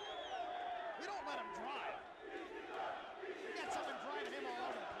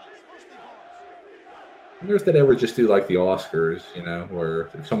 I wonder if they'd ever just do like the Oscars,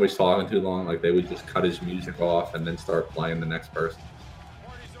 where if somebody's talking too long, they would just cut his music off and then start playing the next person.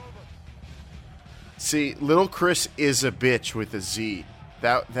 See, Little Chris is a bitch with a Z.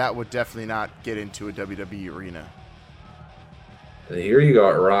 That would definitely not get into a WWE arena. And here you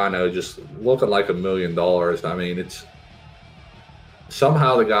got Rhino just looking like $1 million. I mean, it's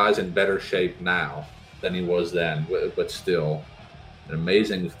somehow the guy's in better shape now than he was then, but still an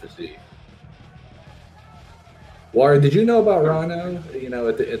amazing physique. Warren, did you know about Rhino,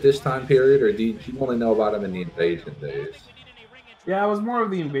 at this time period, or did you only know about him in the Invasion days? Yeah, I was more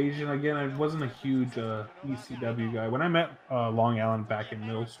of the invasion. Again, I wasn't a huge ECW guy. When I met Long Island back in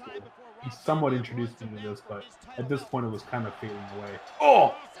middle school, he somewhat introduced me to this, but at this point, it was kind of fading away.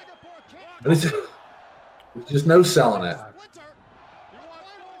 Oh! There's just no selling it.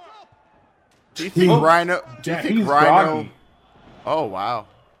 Do you think Rhino? Do you Yeah, think he's Rhino? groggy. Oh wow!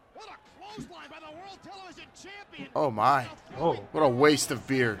 Oh my! Oh, What a waste of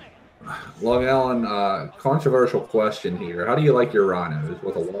beer. Long Island, controversial question here. How do you like your rhinos?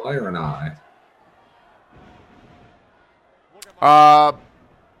 With a Y or an I?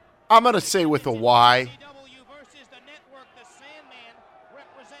 I'm gonna say with a Y.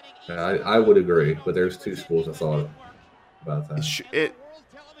 Yeah, I would agree, but there's two schools of thought about that.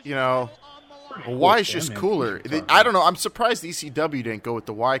 You know, a cool Y is just Sandman cooler. t-shirt. I don't know. I'm surprised the ECW didn't go with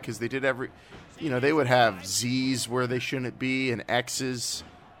the Y because they did they would have Z's where they shouldn't be and X's.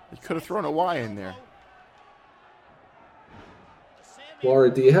 They could have thrown a Y in there. Laura,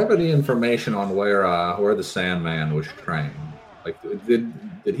 do you have any information on where the Sandman was trained? Like, did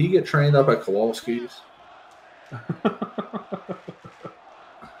he get trained up at Kowalski's?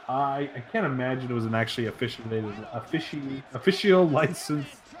 I can't imagine it was an actually official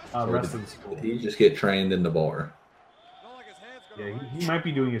licensed wrestling school. Did he just get trained in the bar? Yeah, he might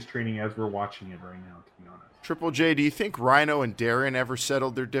be doing his training as we're watching it right now, to be honest. Triple J, do you think Rhino and Darren ever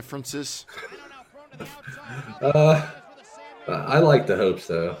settled their differences? I like to hope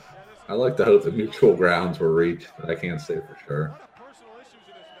so. I like to hope that mutual grounds were reached, but I can't say for sure.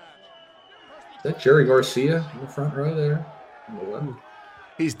 Is that Jerry Garcia in the front row there? On the left?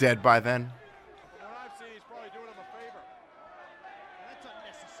 He's dead by then.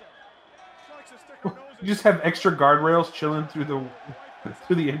 You just have extra guardrails chilling through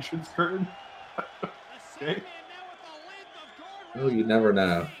the entrance curtain. Okay. Oh, you never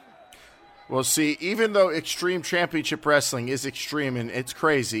know. Well, see, even though Extreme Championship Wrestling is extreme and it's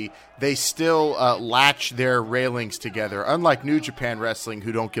crazy, they still latch their railings together, unlike New Japan Wrestling,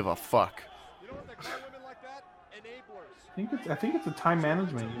 who don't give a fuck. I think it's a time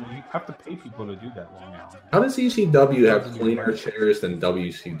management. You have to pay people to do that long now. How does ECW have cleaner chairs than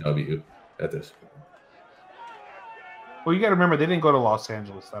WCW at this point? Well, you got to remember they didn't go to Los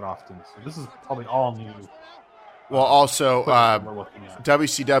Angeles that often, so this is probably all new. Well, also, we're looking at.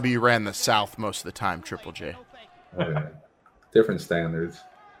 WCW ran the South most of the time, Triple J. Okay. Different standards.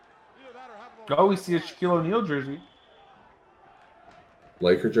 Oh, we see a Shaquille O'Neal jersey.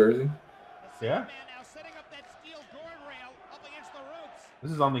 Laker jersey? Yeah.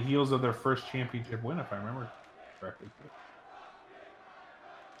 This is on the heels of their first championship win, if I remember correctly.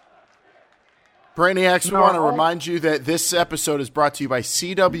 Brainiacs, we want to remind you that this episode is brought to you by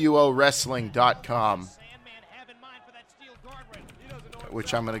CWOWrestling.com,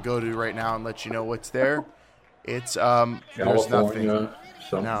 which I'm going to go to right now and let you know what's there. It's there's nothing. No.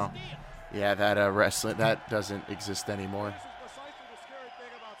 Yeah, that wrestling that doesn't exist anymore.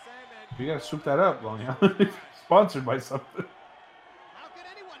 You got to swoop that up, Long Island. Sponsored by something. How can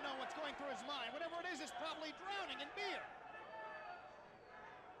anyone know what's going through his mind? Whatever it is probably drowning in beer.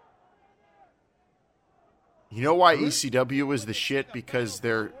 You know why ECW is the shit? Because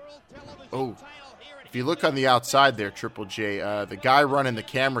they're... Oh, if you look on the outside there, Triple J, the guy running the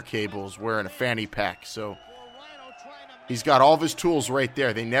camera cable is wearing a fanny pack, so he's got all of his tools right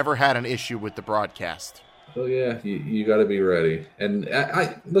there. They never had an issue with the broadcast. Oh yeah, you got to be ready. And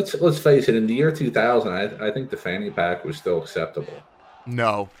let's face it. In the year 2000, I think the fanny pack was still acceptable.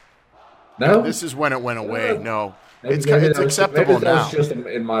 No. This is when it went away. No, it's acceptable maybe now. That's just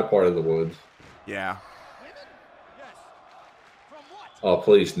in my part of the woods. Yeah. Oh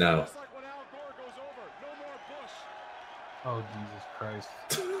please no. Oh Jesus Christ!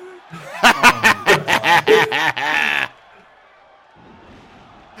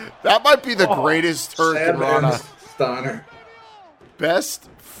 That might be the greatest Hurricane Steiner. Best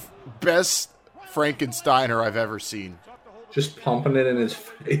Frankensteiner I've ever seen. Just pumping it in his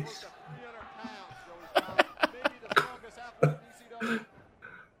face. Should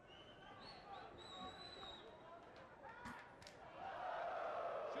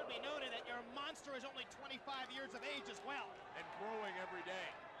be noted that your monster is only 25 years of age as well. And growing every day.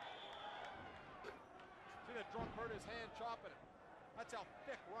 See that drunk hurt his hand chopping it. That's how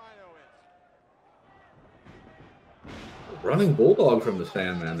thick Rhino is. Running bulldog from the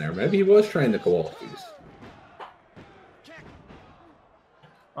Sandman there. Maybe he was trained at Kowalski's.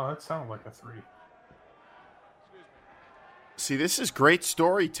 Oh, that sounded like a 3. See, this is great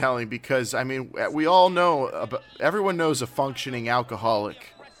storytelling because, I mean, we all know, everyone knows a functioning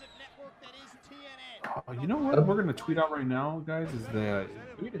alcoholic. Oh, you know what? We're gonna tweet out right now, guys. Is that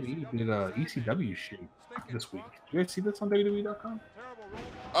WWE did a ECW shoot this week? Did you guys see this on WWE.com?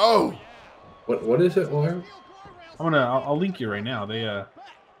 Oh, What is it, Lauren? I'll link you right now. They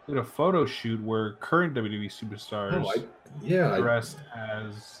did a photo shoot where current WWE superstars dressed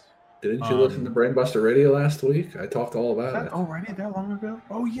as. Didn't you listen to Brainbuster Radio last week? I talked all about it. Already that long ago?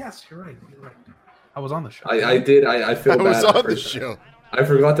 Oh yes, you're right. I was on the show. I did. I feel bad. I was on the show. I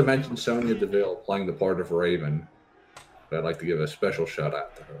forgot to mention Sonya Deville playing the part of Raven. But I'd like to give a special shout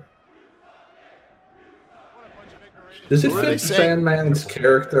out to her. Does it fit Sandman's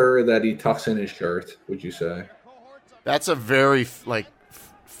character that he tucks in his shirt, would you say? That's a very,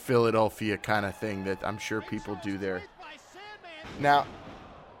 Philadelphia kind of thing that I'm sure people do there. Now,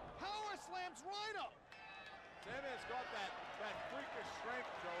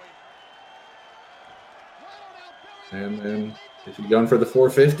 Sandman, is he going for the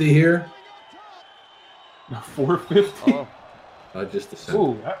 450 here? 450? Just a second.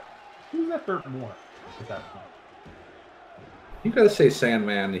 Ooh, who's that hurt more at that point? You got to say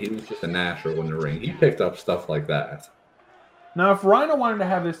Sandman, he was just a natural in the ring. He picked up stuff like that. Now, if Rhino wanted to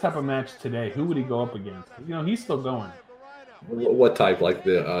have this type of match today, who would he go up against? He's still going. What type? Like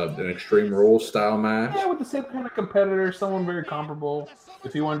an Extreme Rules style match? Yeah, with the same kind of competitor, someone very comparable.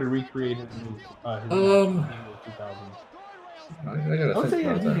 If he wanted to recreate it in his 2000s. I gotta Let's say think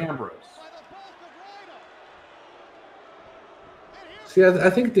about Dean that. Ambrose. See, I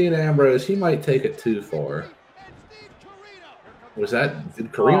think Dean Ambrose, he might take it too far.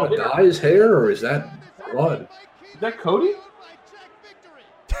 Did Karina dye his hair, or is that blood? Is that Cody?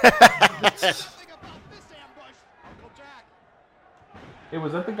 Hey,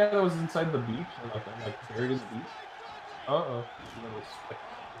 was that the guy that was inside the beach, like buried in the beach?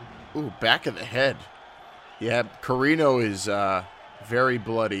 ooh, back of the head. Yeah, Carino is very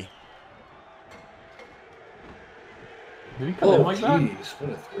bloody. Did he come in like that? Jeez, what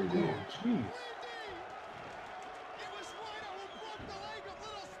a 3D. Oh, jeez.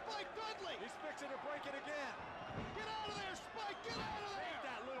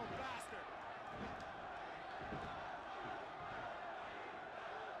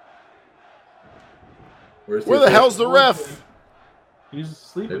 Where the hell's the ref? He's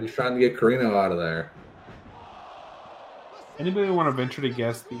sleeping. Maybe he's trying to get Carino out of there. Anybody want to venture to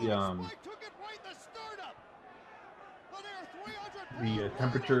guess the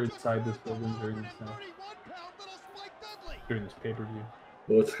temperature inside this building during this pay-per-view?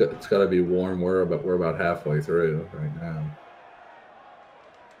 Well, it's got to be warm. We're about halfway through right now.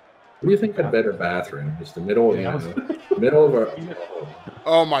 What do you think of better bathroom? Is the middle, middle of our?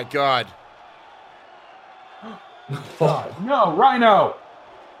 Oh my God! God, no, Rhino.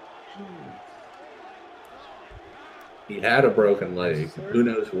 He had a broken leg. Who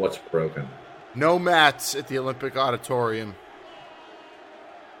knows what's broken? No mats at the Olympic Auditorium.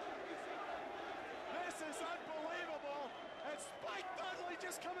 This is unbelievable. And Spike Dudley,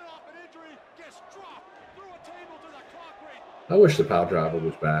 just coming off an injury, gets dropped through a table to the concrete. I wish the Pile Driver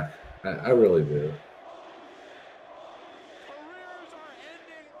was back. I really do. Careers are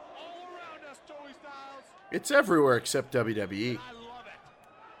ending all around us, Joey Styles. It's everywhere except WWE. I love it.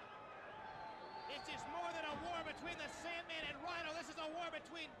 This is more than a war between the Sandman and Rhino. This is a war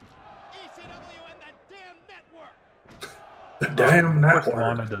between ECW and the damn network. The damn Of course,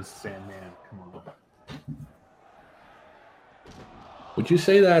 network. Lana does Sandman. Come on. Would you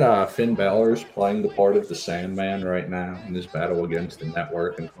say that Finn Balor's playing the part of the Sandman right now in this battle against the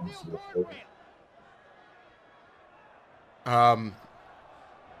network and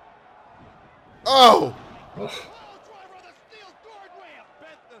Oh!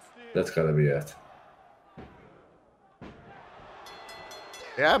 That's got to be it.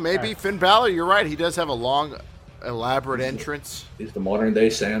 Yeah, maybe Finn Balor. You're right. He does have a long, elaborate entrance. He's the modern day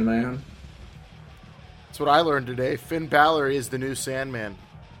Sandman. That's what I learned today. Finn Balor is the new Sandman,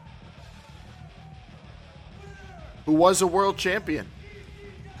 who was a world champion.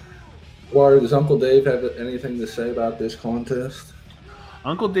 Laura, does Uncle Dave have anything to say about this contest?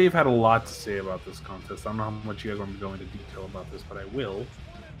 Uncle Dave had a lot to say about this contest. I don't know how much you guys want to go into detail about this, but I will.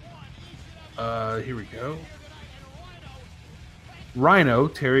 Here we go. Rhino,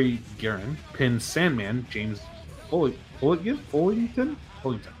 Terry Guerin, pinned Sandman, James Fullington,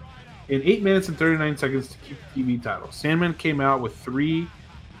 in 8 minutes and 39 seconds to keep the TV title. Sandman came out with 3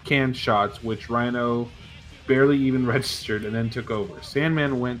 canned shots, which Rhino barely even registered, and then took over.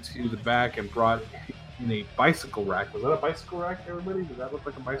 Sandman went to the back and brought in a bicycle rack. Was that a bicycle rack, everybody? Does that look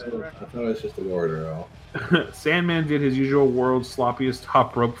like a bicycle rack? I thought it was just a water out. Sandman did his usual world's sloppiest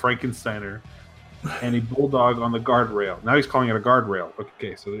top rope Frankensteiner and a bulldog on the guardrail. Now he's calling it a guardrail.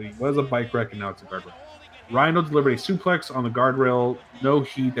 Okay, so it was a bike wreck, and now it's a guardrail. Rhino delivered a suplex on the guardrail. No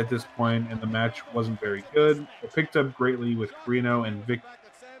heat at this point, and the match wasn't very good. It picked up greatly with Carino and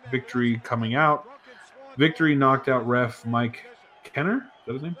Victory coming out. Victory knocked out ref Mike Kenner. Is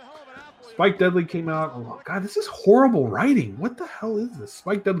that his name? Spike Dudley came out. Oh, God, this is horrible writing. What the hell is this?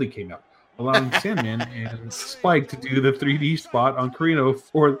 Spike Dudley came out, allowing Sandman and Spike to do the 3D spot on Carino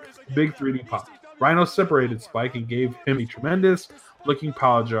for big 3D pop. Rhino separated Spike and gave him a tremendous looking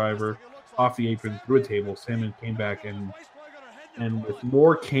pile driver off the apron through a table. Sandman came back and with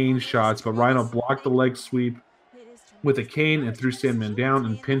more cane shots, but Rhino blocked the leg sweep with a cane and threw Sandman down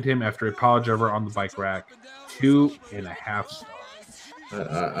and pinned him after a pile driver on the bike rack. 2.5 stars.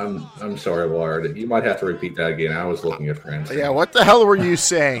 I'm sorry, Ward. You might have to repeat that again. I was looking at France. Yeah, what the hell were you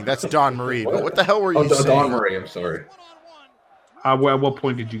saying? That's Don Marie. But what the hell were you saying? Don Marie, I'm sorry. What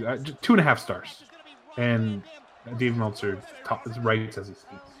point did you... 2.5 stars. And Dave Meltzer writes as he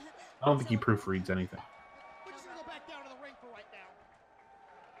speaks. I don't think he proofreads anything.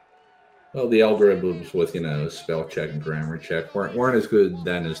 Well, the algorithms with, spell check and grammar check weren't as good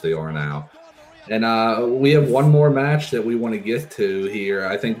then as they are now. And we have one more match that we want to get to here.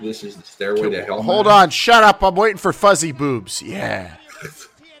 I think this is the Stairway to Hell. Hold on. Shut up. I'm waiting for Fuzzy Boobs. Yeah.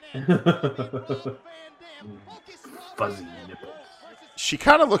 Fuzzy nipples. She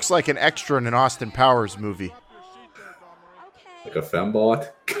kind of looks like an extra in an Austin Powers movie. Like a fembot?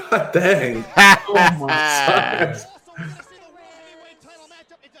 God dang. Oh, my God.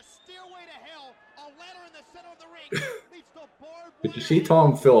 Did you see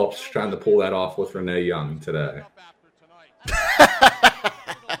Tom Phillips trying to pull that off with Renee Young today?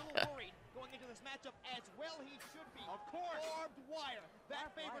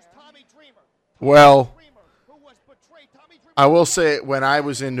 Well, I will say when I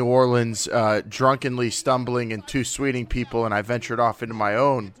was in New Orleans, drunkenly stumbling and two sweeting people, and I ventured off into my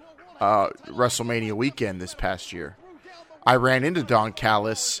own WrestleMania weekend this past year, I ran into Don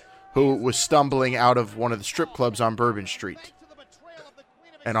Callis, who was stumbling out of one of the strip clubs on Bourbon Street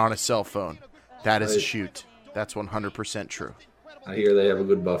and on a cell phone. That is a shoot. That's 100% true. I hear they have a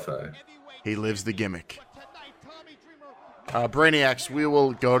good buffet. He lives the gimmick. Brainiacs, we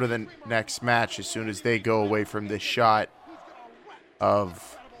will go to the next match as soon as they go away from this shot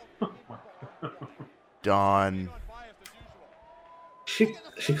of Dawn. She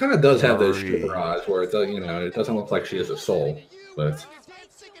kind of does have those stripper eyes where it does, it doesn't look like she has a soul, but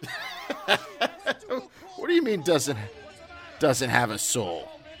what do you mean doesn't have a soul?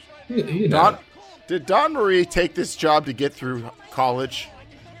 You know. Did Dawn Marie take this job to get through college?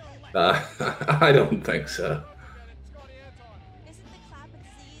 I don't think so.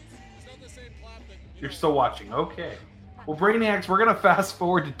 You're still watching. Okay. Well, Brainiacs, we're going to fast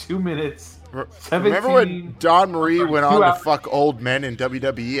forward to 2 minutes. 17. Remember when Dawn Marie went on to fuck old men in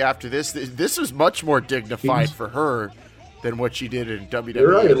WWE after this? This was much more dignified for her than what she did in WWE.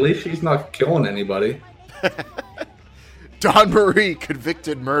 You're right. At least she's not killing anybody. Dawn Marie,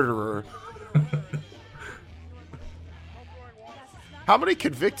 convicted murderer. How many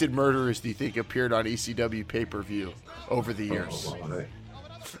convicted murderers do you think appeared on ECW pay-per-view over the years?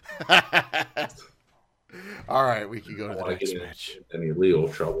 All right, we can go to the next match. Any legal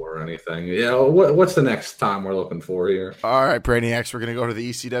trouble or anything? Yeah, what's the next time we're looking for here? All right, Brainiacs, we're going to go to the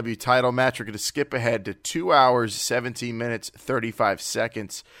ECW title match. We're going to skip ahead to 2 hours, 17 minutes, 35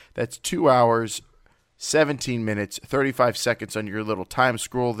 seconds. That's 2 hours, 17 minutes, 35 seconds on your little time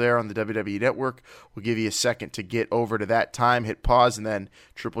scroll there on the WWE Network. We'll give you a second to get over to that time, hit pause, and then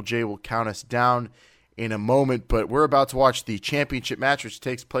Triple J will count us down in a moment. But we're about to watch the championship match, which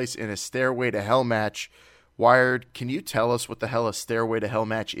takes place in a Stairway to Hell match. Wired, can you tell us what the hell a Stairway to Hell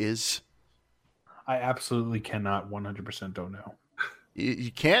match is? I absolutely cannot. 100% don't know.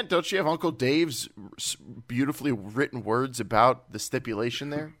 You can't? Don't you have Uncle Dave's beautifully written words about the stipulation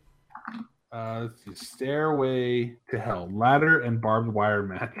there? Stairway to Hell, ladder and barbed wire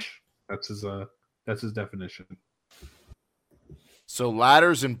match. That's his definition. So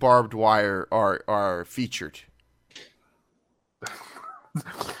ladders and barbed wire are featured.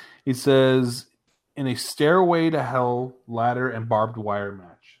 He says, in a Stairway to Hell, ladder and barbed wire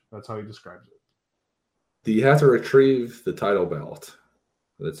match. That's how he describes it. Do you have to retrieve the title belt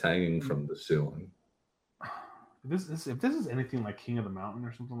that's hanging from the ceiling? If this is anything like King of the Mountain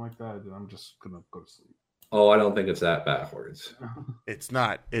or something like that, then I'm just going to go to sleep. Oh, I don't think it's that backwards. It's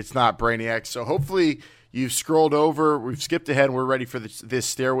not Brainiac. So hopefully you've scrolled over. We've skipped ahead. And we're ready for this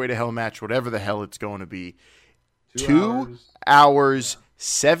Stairway to Hell match, whatever the hell it's going to be. 2 hours,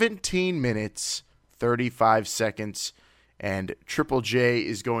 17 minutes, 35 seconds. And Triple J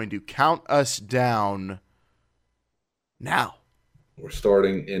is going to count us down now. We're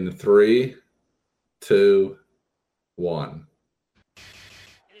starting in 3, 2, 1.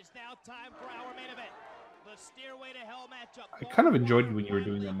 It is now time for our main event. The Stairway to Hell matchup. I kind of enjoyed when you were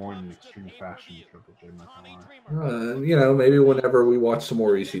doing that more in an extreme fashion, Triple J. Not gonna lie. Maybe whenever we watch some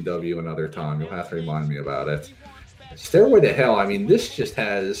more ECW another time, you'll have to remind me about it. Stairway to Hell, I mean, this just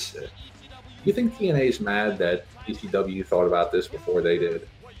has... You think TNA's mad that ECW thought about this before they did?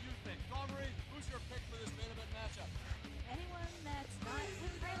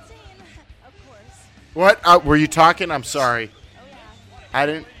 What? Were you talking? I'm sorry. I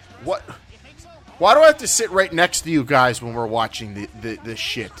didn't... What? Why do I have to sit right next to you guys when we're watching the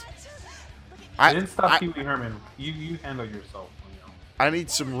shit? I didn't stop Pee Wee Herman. You handle yourself. I need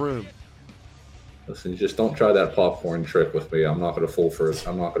some room. Listen, just don't try that popcorn trick with me. I'm not going to fall for it.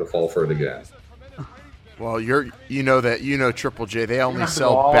 I'm not going to fall for it again. Well, you know Triple J. They only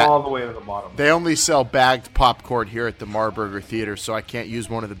sell all the way to the bottom. They only sell bagged popcorn here at the Marburger Theater, so I can't use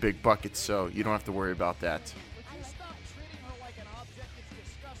one of the big buckets. So you don't have to worry about that.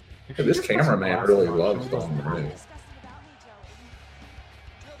 Yeah, this cameraman really loves Dawn Marie.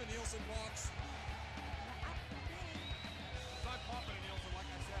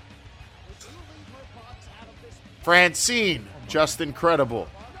 Francine, just incredible.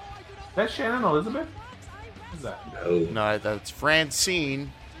 Is that Shannon Elizabeth? Who's that? No, that's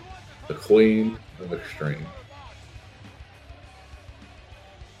Francine, the Queen of Extreme.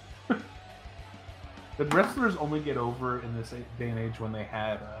 Did wrestlers only get over in this day and age when they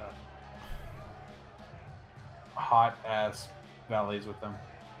had hot ass valets with them?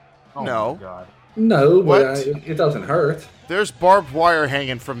 Oh No. my God. No, but What? It doesn't hurt. There's barbed wire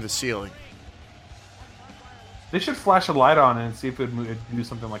hanging from the ceiling. They should flash a light on it and see if it would do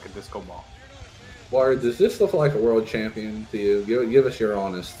something like a disco ball. Bard, does this look like a world champion to you? Give us your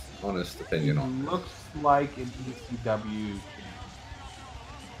honest opinion on Looks like an ECW.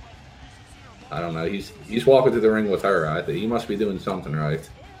 I don't know. He's walking through the ring with her. I think he must be doing something right.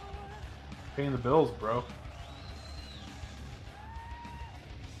 Paying the bills, bro.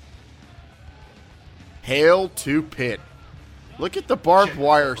 Hail to Pitt. Look at the barbed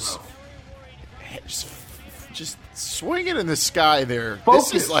wires. Just swinging in the sky there.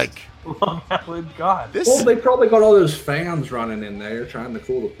 Focus. This is like... Long Island God. Well, they probably got all those fans running in there trying to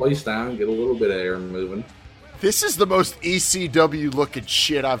cool the place down, get a little bit of air moving. This is the most ECW looking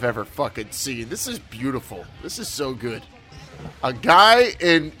shit I've ever fucking seen. This is beautiful. This is so good. A guy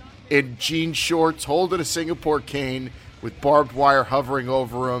in jean shorts holding a Singapore cane with barbed wire hovering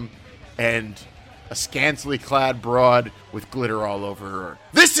over him and a scantily clad broad with glitter all over her.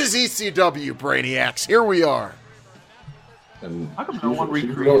 This is ECW, Brainiacs. Here we are. And How come no one she's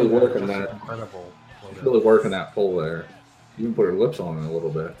recreated really working That's that. incredible. She's really working that pull there. You can put her lips on it a little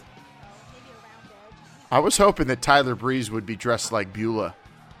bit. I was hoping that Tyler Breeze would be dressed like Beulah.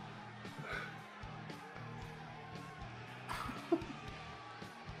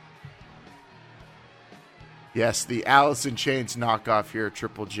 Yes, the Alice in Chains knockoff here at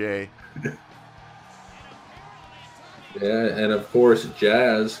Triple J. Yeah, and of course,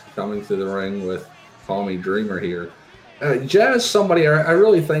 Jazz coming to the ring with Tommy Dreamer here. Jazz, somebody I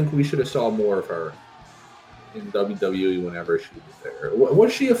really think we should have saw more of her in WWE whenever she was there.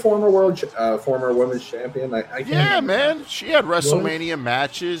 Was she a former former women's champion? I can't Yeah, remember. man. She had WrestleMania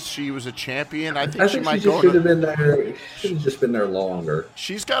matches. She was a champion. I think I she think might she go just should to... have been there. She should have just been there longer.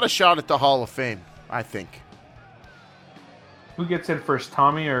 She's got a shot at the Hall of Fame, I think. Who gets in first,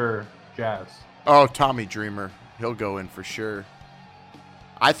 Tommy or Jazz? Oh, Tommy Dreamer. He'll go in for sure.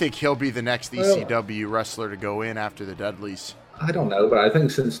 I think he'll be the next ECW wrestler to go in after the Dudleys. I don't know, but I think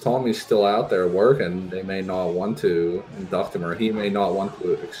since Tommy's still out there working, they may not want to induct him, or he may not want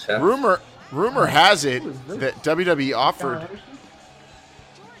to accept. Rumor has it that WWE offered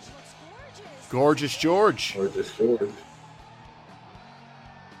Gorgeous George.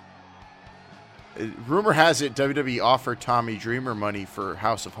 Rumor has it WWE offered Tommy Dreamer money for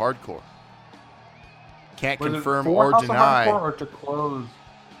House of Hardcore. Can't Was confirm it for or House deny. Of Hardcore or to close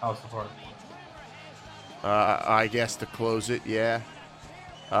House of Hardcore? I guess to close it, yeah.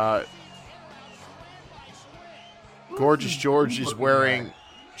 Gorgeous George is wearing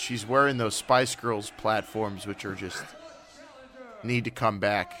those Spice Girls platforms, which are just need to come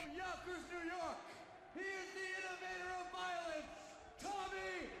back.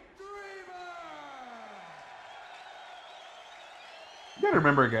 You gotta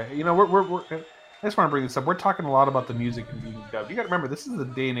remember, guys. You know, we're I just want to bring this up. We're talking a lot about the music and being dubbed. You gotta remember, this is the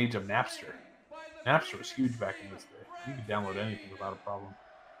day and age of Napster. Napster was huge back in this day. You could download anything without a problem.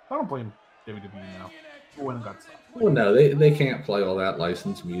 I don't blame WWE now. when it got stopped. Well, no, they can't play all that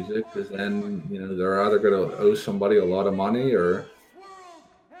licensed music because then they're either going to owe somebody a lot of money or.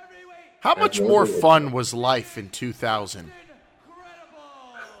 How much more fun was life in 2000?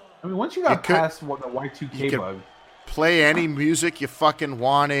 I mean, once you got past the Y2K bug, play any music you fucking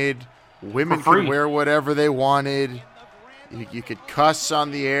wanted. Women For free. could wear whatever they wanted. You could cuss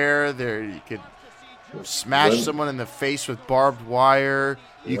on the air. You could smash someone in the face with barbed wire.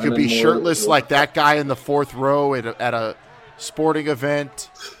 You could be shirtless like that guy in the fourth row at a sporting event.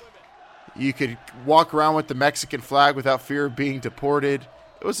 You could walk around with the Mexican flag without fear of being deported.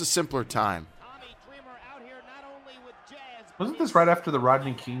 It was a simpler time. wasn't this right after the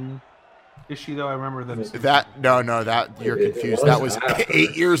Rodney King issue, though? I remember that. That you're confused. That was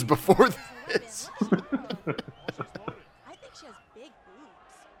 8 years before this. I think she has big boobs.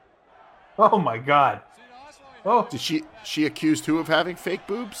 Oh, my God. Oh, Did she accused who of having fake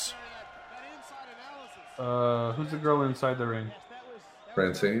boobs? who's the girl inside the ring?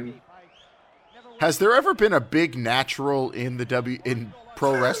 Francine. Has there ever been a big natural in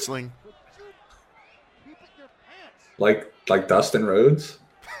pro wrestling? Like Dustin Rhodes?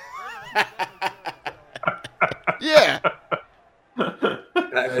 Yeah.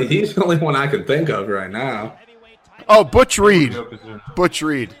 He's the only one I can think of right now. Oh, Butch Reed. Butch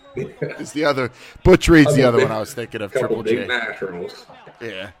Reed is the other. Butch Reed's the other one I was thinking of. Couple Triple J. big naturals.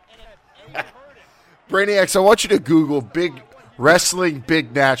 Yeah. Brainiacs, I want you to Google big wrestling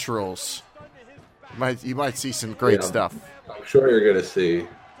big naturals. You might see some great stuff. I'm sure you're going to see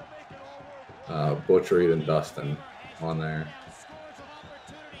Butch Reed and Dustin on there.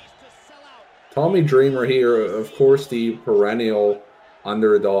 Tommy Dreamer here, of course, the perennial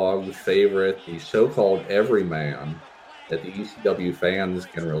underdog favorite, the so-called everyman that the ECW fans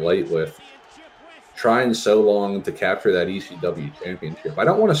can relate with, trying so long to capture that ECW championship. I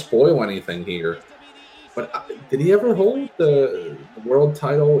don't want to spoil anything here, but did he ever hold the world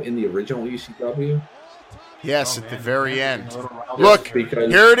title in the original ECW? Yes, at the very end. Look,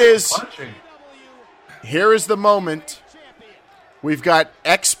 here it is. Here is the moment. We've got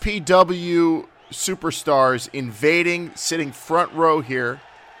XPW superstars invading, sitting front row here.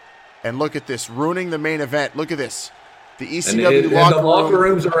 And look at this, ruining the main event. Look at this. The ECW and the locker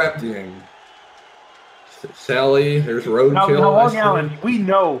rooms are emptying. Sally, there's roadkill. Now, Long Island, we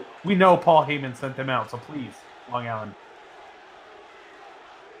know Paul Heyman sent them out, so please, Long Island.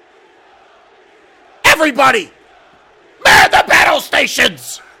 Everybody, man the battle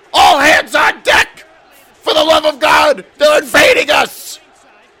stations! All hands on deck! For the love of God, they're invading us!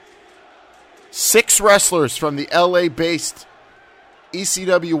 6 wrestlers from the LA-based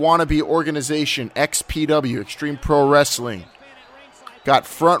ECW wannabe organization, XPW, Extreme Pro Wrestling, got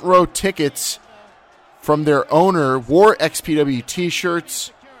front row tickets from their owner, wore XPW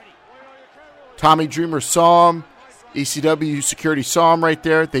t-shirts. Tommy Dreamer saw him. ECW security saw him right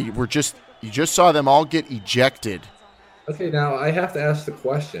there. You just saw them all get ejected. Okay, now I have to ask the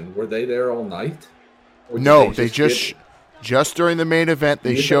question: were they there all night? No, they just during the main event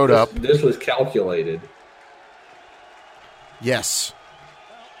they showed up. This was calculated. Yes.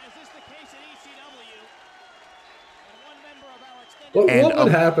 What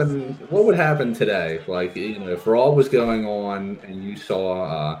would happen? What would happen today? Like, if Raw was going on and you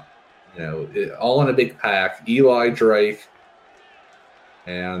saw, all in a big pack, Eli Drake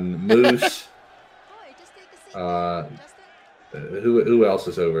and Moose. Who else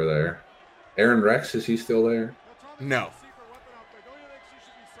is over there? Aaron Rex, is he still there? No.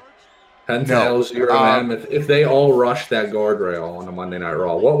 Penthouse, Zero Mammoth. If they all rushed that guardrail on a Monday Night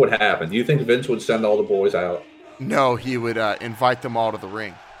Raw, what would happen? Do you think Vince would send all the boys out? No, he would invite them all to the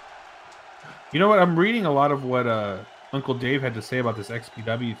ring. You know what? I'm reading a lot of what Uncle Dave had to say about this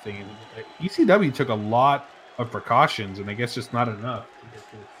XPW thing. ECW took a lot of precautions, and I guess just not enough.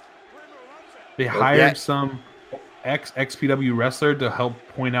 They hired some ex-XPW wrestler to help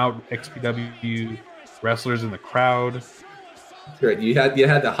point out XPW wrestlers in the crowd. Right. You had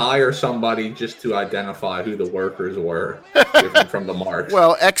to hire somebody just to identify who the workers were from the marks.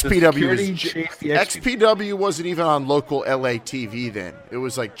 Well, XPW wasn't even on local LA TV then. It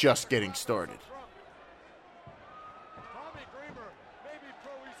was like just getting started.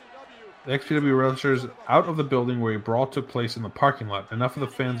 The XPW wrestlers out of the building where a brawl took place in the parking lot. Enough of the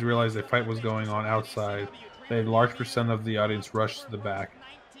fans realized a fight was going on outside. A large percent of the audience rushed to the back.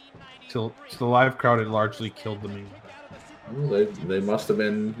 Till the live crowd had largely killed the main event. Well, they must have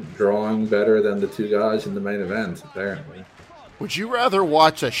been drawing better than the two guys in the main event, apparently. Would you rather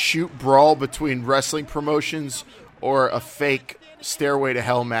watch a shoot brawl between wrestling promotions or a fake Stairway to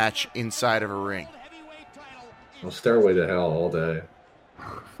Hell match inside of a ring? Well, Stairway to Hell all day.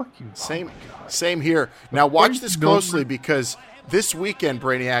 Fuck you. Same here. Now watch this closely because this weekend,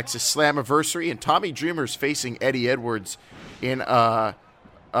 Brainiacs, is Slammiversary, and Tommy Dreamer's facing Eddie Edwards in a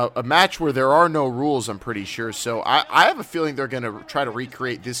match where there are no rules, I'm pretty sure. So I have a feeling they're going to try to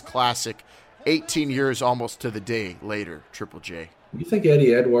recreate this classic 18 years almost to the day later, Triple J. You think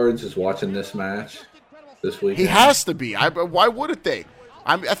Eddie Edwards is watching this match this week? He has to be. Why wouldn't they?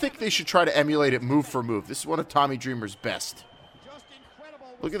 I think they should try to emulate it move for move. This is one of Tommy Dreamer's best.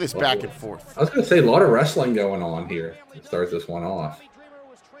 Look at this back and forth. I was going to say, a lot of wrestling going on here to start this one off.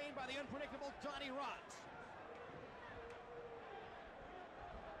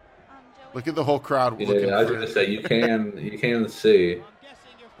 Look at the whole crowd. Yeah, I was going to say, you can see.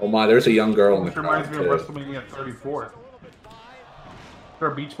 Oh my, there's a young girl in the crowd. Reminds me of WrestleMania 34. Is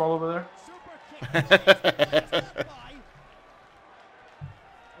there a beach ball over there? Are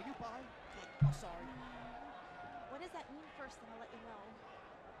you bi? Oh, sorry. What does that mean first, and I'll let you know.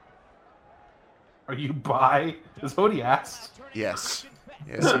 Are you bi? Is that what he asked? Yes.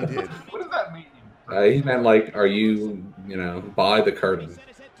 Yes, he did. What does that mean? He meant like, are you, by the curtain?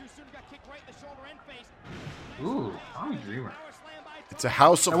 Ooh, Tommy Dreamer. It's a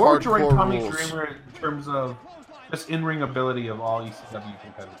house of Now, what would you rate hardcore Tommy rules. Dreamer in terms of just in-ring ability of all ECW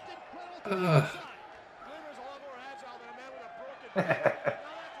competitors?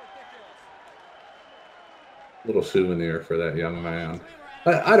 Little souvenir for that young man.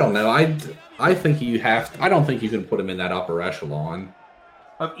 I don't know. I think you have. I don't think you can put him in that upper echelon.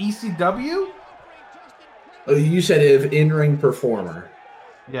 Of ECW? You said if in-ring performer.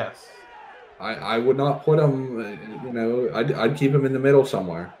 Yes. I would not put him. I'd keep him in the middle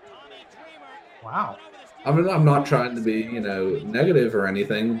somewhere. Wow. I mean, I'm not trying to be, negative or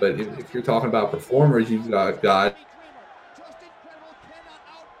anything, but if you're talking about performers, you've got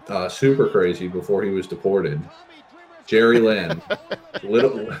Super Crazy before he was deported, Jerry Lynn,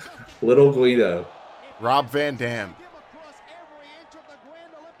 Little Guido, Rob Van Dam,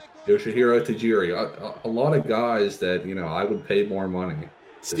 Yoshihiro Tajiri, a lot of guys that I would pay more money.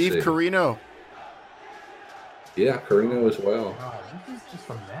 Steve Corino. Yeah, Corino as well. God, this is just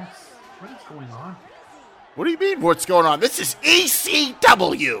a mess. What is going on? What do you mean? What's going on? This is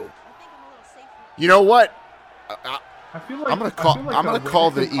ECW. You know what? I feel like I'm gonna call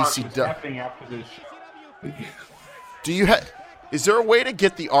the ECW. Do you have? Is there a way to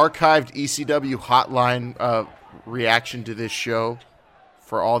get the archived ECW hotline reaction to this show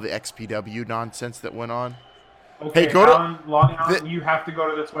for all the XPW nonsense that went on? Okay, hey, go Alan, you have to go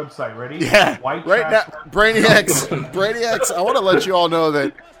to this website. Ready? Yeah. Right now, Brainiacs. I want to let you all know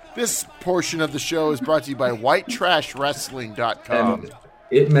that this portion of the show is brought to you by WhiteTrashWrestling.com. And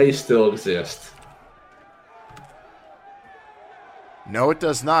it may still exist. No, it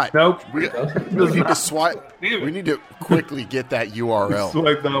does not. Nope. We need to swipe. We need to quickly get that URL.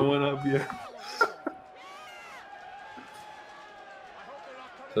 Swipe that one up, yeah.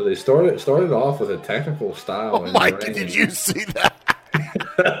 So they started off with a technical style. Oh, Mike, did you see that?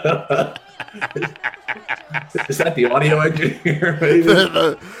 Is that the audio engineer?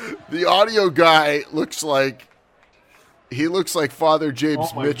 The audio guy looks like Father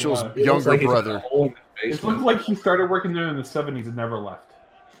James Mitchell's younger brother. It looks like he started working there in the 70s and never left.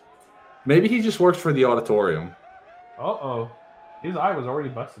 Maybe he just worked for the auditorium. Uh-oh. His eye was already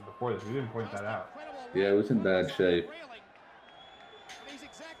busted before this. We didn't point that out. Yeah, it was in bad shape.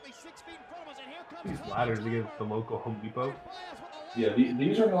 These ladders against the local Home Depot. Yeah,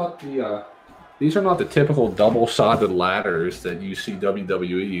 these are not the typical double-sided ladders that you see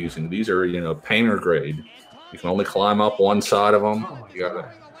WWE using. These are, painter grade. You can only climb up one side of them. You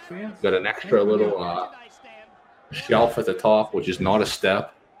got an extra little shelf at the top, which is not a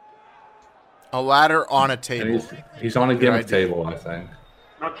step. A ladder on a table. And he's on a gimmick table, I think.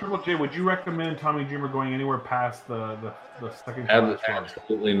 Now, Triple J, would you recommend Tommy Dreamer going anywhere past the second?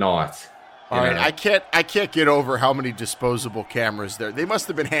 Absolutely not. All right, I can't get over how many disposable cameras there. They must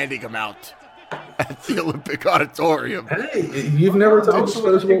have been handing them out at the Olympic Auditorium. Hey, you've never done a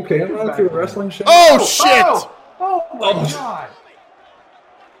disposable camera to a wrestling show? Oh shit! Oh my God!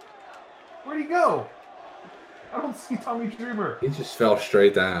 Where'd he go? I don't see Tommy Dreamer. He just fell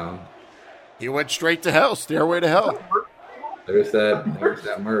straight down. He went straight to hell. Stairway to hell. There's that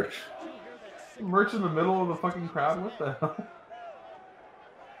merch. Merch in the middle of the fucking crowd. What the hell?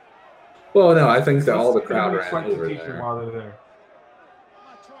 Well, no, I think that all the crowd ran over there. While they're there.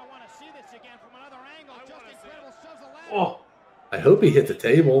 Oh, I hope he hit the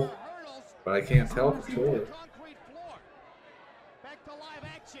table, but I can't tell for sure.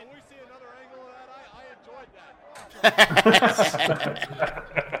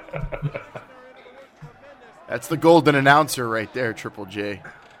 That's the golden announcer right there, Triple J.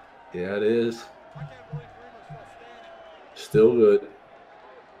 Yeah, it is. Still good.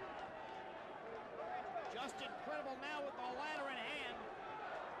 Just incredible now with the ladder in hand.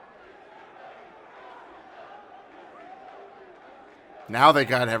 Now they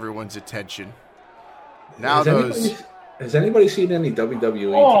got everyone's attention. Now Has anybody seen any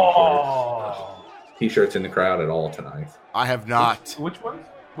WWE t-shirts in the crowd at all tonight? I have not. Which one?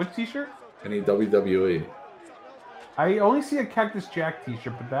 Which T-shirt? Any WWE? I only see a Cactus Jack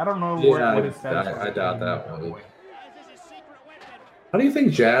T-shirt, but I don't know Yeah, what its status was. I doubt that one. How do you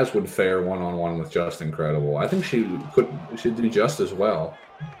think Jazz would fare one-on-one with Just Incredible? I think she should do just as well.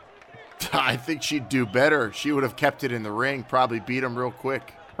 I think she'd do better. She would have kept it in the ring, probably beat him real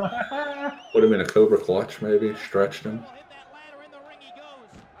quick. Put him in a Cobra Clutch, maybe stretched him. Hit that ladder in the ring he goes.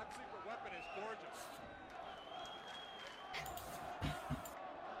 That secret weapon is gorgeous.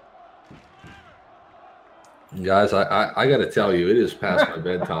 Guys, I got to tell you, it is past my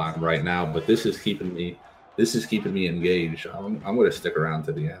bedtime right now, but this is keeping me engaged. I'm going to stick around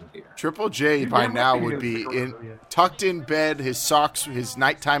to the end here. Triple J by now would be tucked in bed. His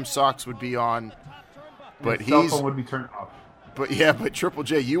nighttime socks would be on, but His cell phone would be turned off. But Triple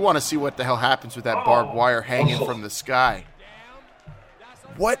J, you want to see what the hell happens with that barbed wire hanging from the sky?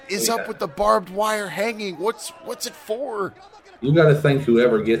 What is up with the barbed wire hanging? What's it for? You got to think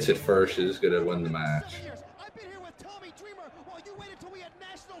whoever gets it first is going to win the match. I've been here with Tommy Dreamer while you waited till we had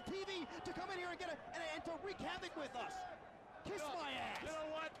national TV to come in here and and to wreak havoc with us. Kiss my ass. You know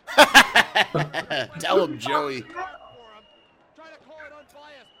what? Tell him, Joey.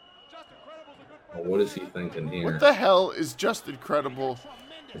 Well, what is he thinking here? What the hell is Just Incredible?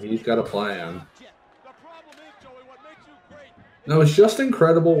 He's got a plan. No, it's Just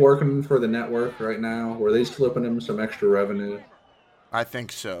Incredible working for the network right now. Were they slipping him some extra revenue? I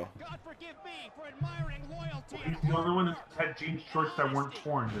think so. God forgive me for admiring loyalty. He's the only one that had jeans shorts that weren't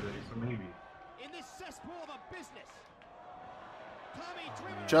torn today, so maybe. In this cesspool of a business. Tommy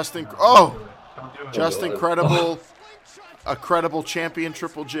Dreamer. Just Don't do it. Incredible. A credible champion,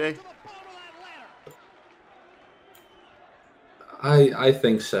 Triple J. I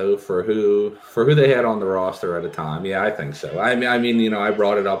think so for who they had on the roster at a time. Yeah, I think so. I mean, I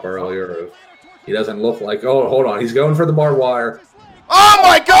brought it up earlier. He doesn't look like. Oh, hold on, he's going for the barbed wire. Oh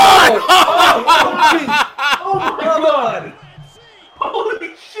my God! Oh my God!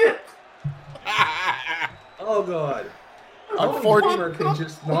 Holy shit! Oh God! Unfortunately, can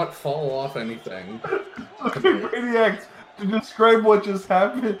just not fall off anything. Okay, Radiacs, to describe what just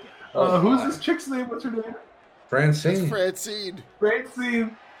happened. Who's God. this chick's name? What's her name? Francine. Francine.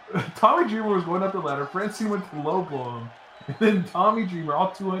 Tommy Dreamer was going up the ladder. Francine went to low blow him. And then Tommy Dreamer,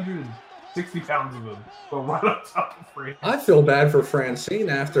 all 260 pounds of him, go right on top of Francine. I feel bad for Francine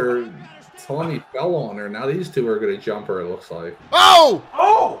after Tommy fell on her. Now these two are going to jump her, it looks like. Oh!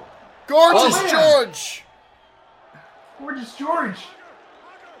 Oh! Gorgeous Oh, man. George! Gorgeous George!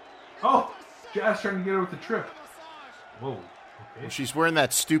 Oh! Jazz trying to get her with the trip. Whoa. Okay. She's wearing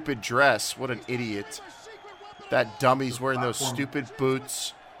that stupid dress. What an idiot. That dummy's wearing those stupid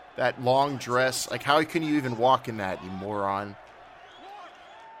boots. That long dress. Like, how can you even walk in that, you moron?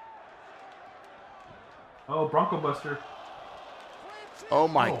 Oh, Bronco Buster. Oh,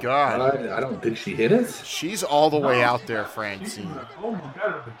 my God. I don't think she hit it. She's all the way out there, Francine. Oh, my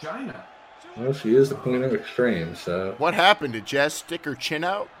God, a vagina. Well, she is the queen of extreme, so. What happened? Did Jess stick her chin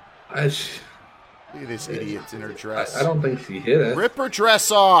out? I Look at this idiot in her dress. don't think she hit it. Rip her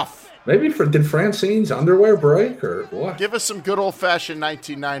dress off. Maybe did Francine's underwear break or what? Give us some good old-fashioned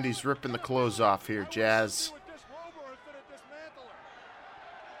 1990s ripping the clothes off here, Jazz.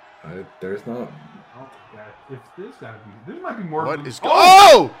 There's not. Oh, God. There's gotta be. There might be more. What is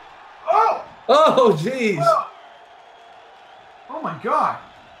Oh! Oh! Oh, jeez. Oh, my God.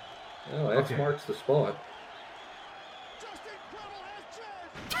 Oh, X Okay. marks the spot.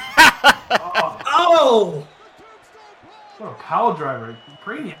 Oh! What a pile driver.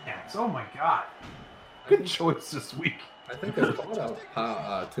 Brainiacs. Oh, my God. Good choice this week. I think I called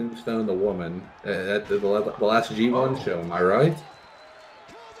out Tombstone the Woman at the last G1 show. Am I right?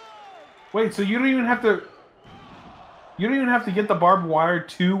 Wait, so you don't even have to. You don't even have to get the barbed wire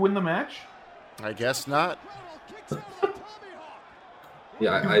to win the match? I guess not.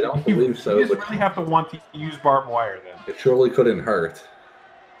 Yeah, I don't believe so. You just But really have to want to use barbed wire then. it surely couldn't hurt.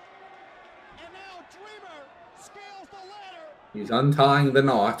 And now Dreamer scales the ladder. He's untying the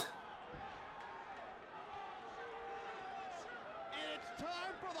knot. And it's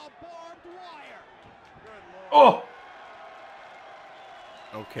time for the barbed wire. Oh!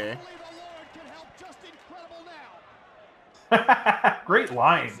 Okay. Only the Lord can help Just Incredible now. Great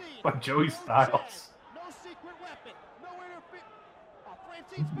line by Joey Styles. No secret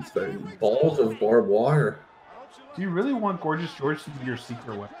It's the balls of barbed wire. Do you really want Gorgeous George to be your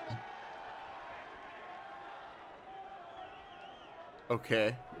secret weapon?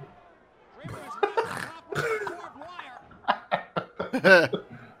 Okay.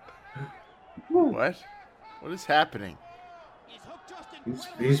 What? What is happening?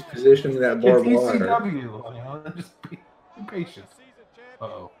 He's positioning that barbed It's wire. ECW. You know? Just be patient.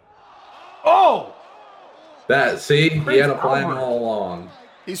 Uh-oh. Oh! He had a Prince plan Albert. all along.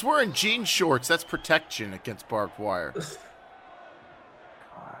 He's wearing jean shorts. That's protection against barbed wire. God.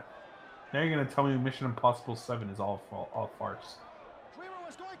 Now you're going to tell me Mission Impossible 7 is all farce.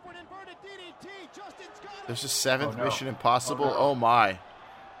 There's a seventh Oh, no. Mission Impossible. Oh, no. Oh my.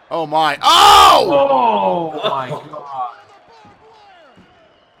 Oh my. Oh! Oh, my God.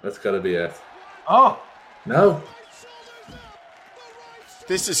 That's got to be it. Oh! No.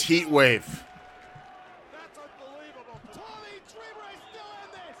 This is Heat Wave.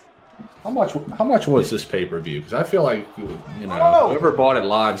 How much was this pay-per-view? Because I feel like, Oh! whoever bought it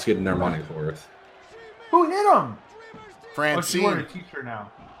live is getting their money's worth. Who hit him? Oh, she's wearing Francine. a t-shirt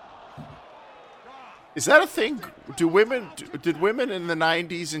now. Is that a thing? Did women in the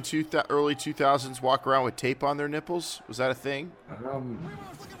 90s and early 2000s walk around with tape on their nipples? Was that a thing?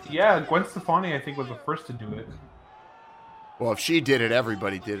 Yeah, Gwen Stefani, I think, was the first to do it. Well, if she did it,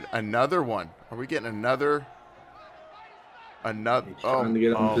 everybody did it. Another one. Are we getting another? Trying to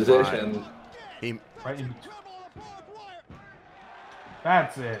get him in position. He, Right in between.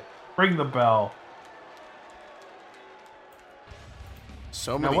 That's it. Ring the bell.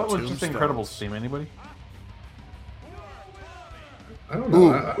 so Now, many what was just tombstones. Incredibles theme? Anybody? I don't know.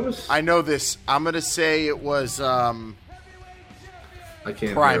 Ooh, I know this. I'm gonna say it was I can't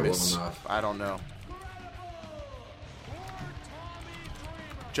hear it Primus. well enough. I don't know.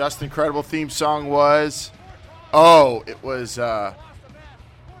 Just Incredible theme song was. Oh, it was.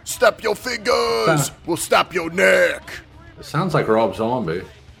 Step your fingers. We'll stop your neck. It sounds like Rob Zombie.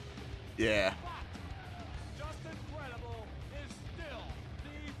 Yeah.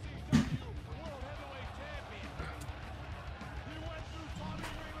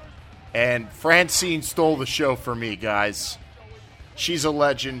 And Francine stole the show for me, guys. She's a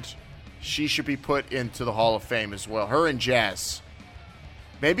legend. She should be put into the Hall of Fame as well. Her and Jazz.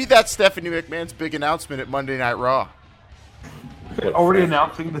 Maybe that's Stephanie McMahon's big announcement at Monday Night Raw. Already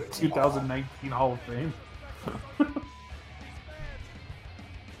announcing the 2019 Hall of Fame.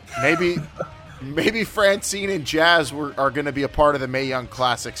 Maybe Francine and Jazz are going to be a part of the Mae Young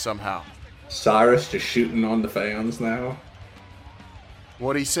Classic somehow. Cyrus just shooting on the fans now.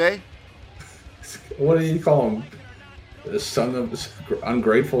 What'd he say? What do you call him? The son of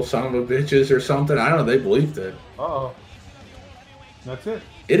ungrateful son of a bitches or something? I don't know. They bleeped it. Uh-oh. That's it.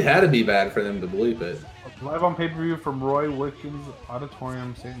 It had to be bad for them to bleep it. Live on pay-per-view from Roy Wilkins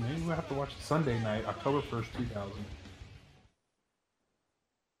Auditorium. Saying maybe we'll have to watch it Sunday night, October 1st, 2000.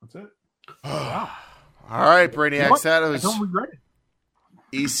 That's it. Wow. All right, Brainiacs. That I was don't regret it.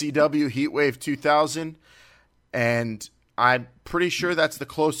 ECW Heatwave 2000. And I'm pretty sure that's the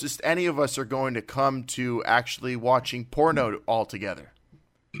closest any of us are going to come to actually watching porno altogether.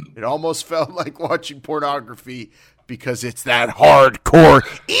 It almost felt like watching pornography because it's that hardcore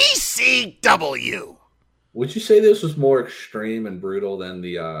ECW. Would you say this was more extreme and brutal than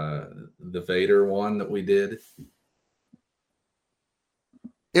the Vader one that we did?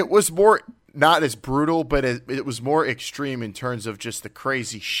 It was more, not as brutal, but it was more extreme in terms of just the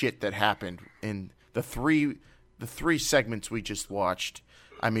crazy shit that happened in the three segments we just watched.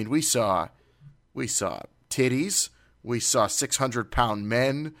 I mean, we saw titties, we saw 600-pound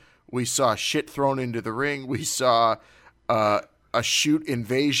men, we saw shit thrown into the ring, we saw a shoot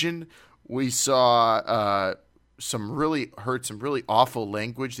invasion, we saw some really awful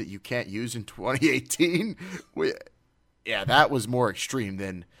language that you can't use in 2018. Yeah, that was more extreme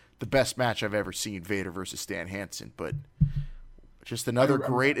than the best match I've ever seen, Vader versus Stan Hansen. But just another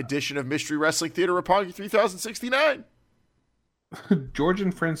great edition of Mystery Wrestling Theater Roppongi 3069. George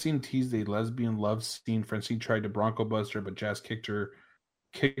and Francine teased a lesbian love scene. Francine tried to Bronco Buster, but Jazz kicked her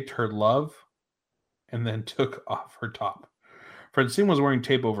love and then took off her top. Francine was wearing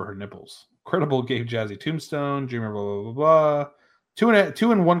tape over her nipples. Credible gave Jazzy Tombstone, Dreamer, blah, blah, blah, blah. 2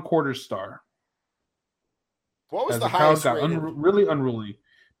 1/4 star. What was As the crowd highest got rated? really unruly,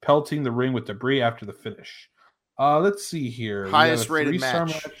 pelting the ring with debris after the finish. Let's see here. We Highest have a rated 3-star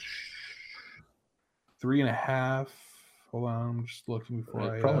match. 3.5. Hold on, I'm just looking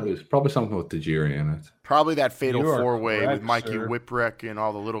before Probably something with Tajiri in it. Probably that fatal You are four-way with correct, Mikey sir. Whipwreck and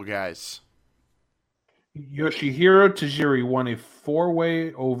all the little guys. Yoshihiro Tajiri won a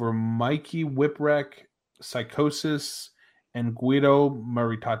 4-way over Mikey Whipwreck, Psychosis, and Guido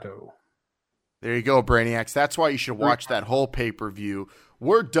Maritato. There you go, Brainiacs. That's why you should watch that whole pay-per-view.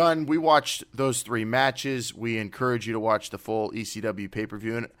 We're done. We watched those 3 matches. We encourage you to watch the full ECW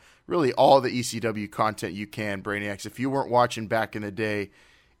pay-per-view and really all the ECW content you can, Brainiacs. If you weren't watching back in the day,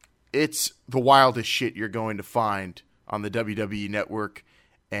 it's the wildest shit you're going to find on the WWE Network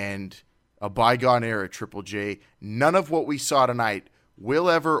and a bygone era, Triple J. None of what we saw tonight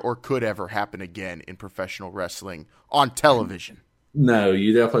will ever or could ever happen again in professional wrestling on television. No,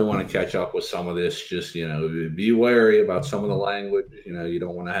 you definitely want to catch up with some of this. Just, be wary about some of the language. You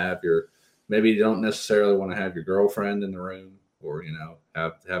don't want to have maybe you don't necessarily want to have your girlfriend in the room or,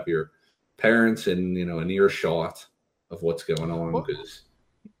 have your parents in, an earshot of what's going on. Because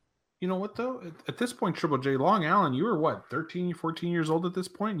you know what, though? At this point, Triple J, Long Island, you were what, 13, 14 years old at this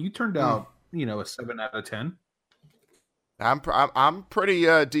point? You turned out, a 7 out of 10. I'm pretty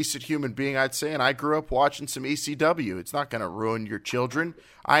decent human being, I'd say, and I grew up watching some ECW. It's not going to ruin your children.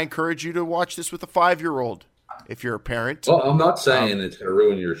 I encourage you to watch this with a 5-year-old if you're a parent. Well, I'm not saying it's going to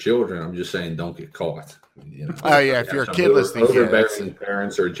ruin your children. I'm just saying don't get caught. Oh, yeah, if you're a kid listening. Overbearing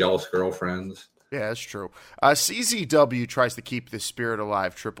parents or jealous girlfriends. Yeah, that's true. CZW tries to keep this spirit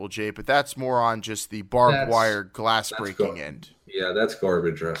alive, Triple J, but that's more on just the barbed wire glass breaking end. Yeah, that's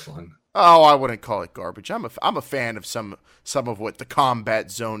garbage wrestling. Oh, I wouldn't call it garbage. I'm a fan of some of what the Combat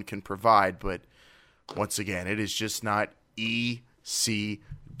Zone can provide, but once again, it is just not ECW.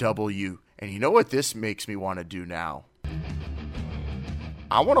 And you know what this makes me want to do now?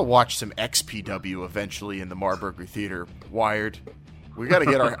 I want to watch some XPW eventually in the Marburger Theater. Wired. We got to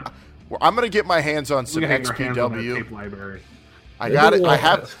get our. I'm going to get my hands on some XPW. I got it. I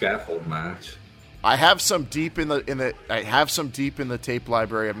have a scaffold match. I have some deep in the tape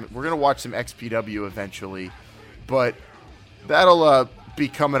library. We're gonna watch some XPW eventually, but that'll be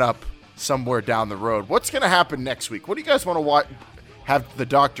coming up somewhere down the road. What's gonna happen next week? What do you guys want to watch? Have the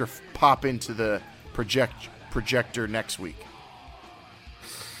doctor pop into the projector next week?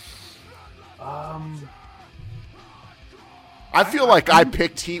 I feel like I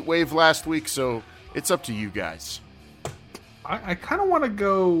picked Heatwave last week, so it's up to you guys. I kind of want to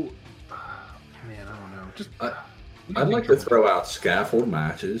go. I'd like to throw out scaffold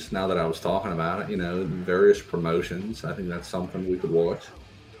matches now that I was talking about it, various promotions. I think that's something we could watch.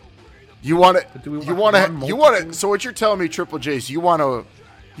 You want to so what you're telling me, Triple J, is you want to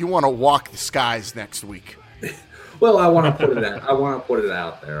walk the skies next week. Well, I want to put it out. I want to put it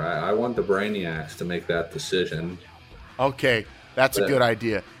out there. I want the Brainiacs to make that decision. Okay, that's a good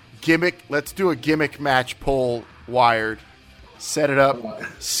idea. Gimmick, let's do a gimmick match poll, Wired. Set it up.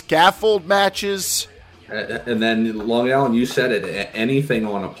 Scaffold matches. And then, Long Island, you said it. Anything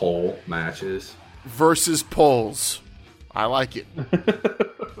on a pole matches. Versus poles. I like it.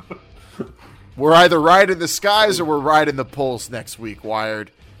 We're either riding the skies or we're riding the poles next week,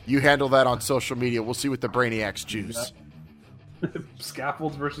 Wired. You handle that on social media. We'll see what the Brainiacs choose.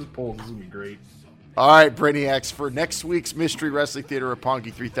 Scaffolds versus poles. This would be great. All right, Brainiacs, for next week's Mystery Wrestling Theater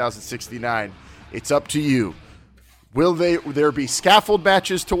Roppongi 3069, it's up to you. Will there be scaffold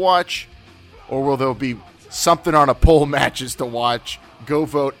matches to watch? Or will there be something on a pole matches to watch? Go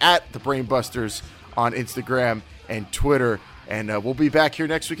vote at the Brainbusters on Instagram and Twitter. And we'll be back here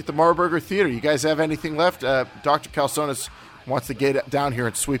next week at the Marburger Theater. You guys have anything left? Dr. Calzones wants to get down here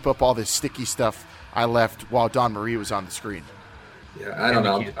and sweep up all this sticky stuff I left while Don Marie was on the screen. Yeah, I don't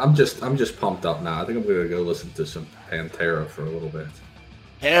know. I'm just pumped up now. I think I'm going to go listen to some Pantera for a little bit.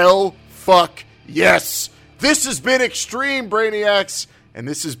 Hell fuck yes. This has been Extreme, Brainiacs. And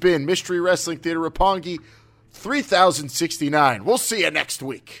this has been Mystery Wrestling Theater Roppongi 3069. We'll see you next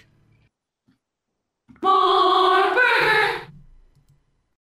week. Bye.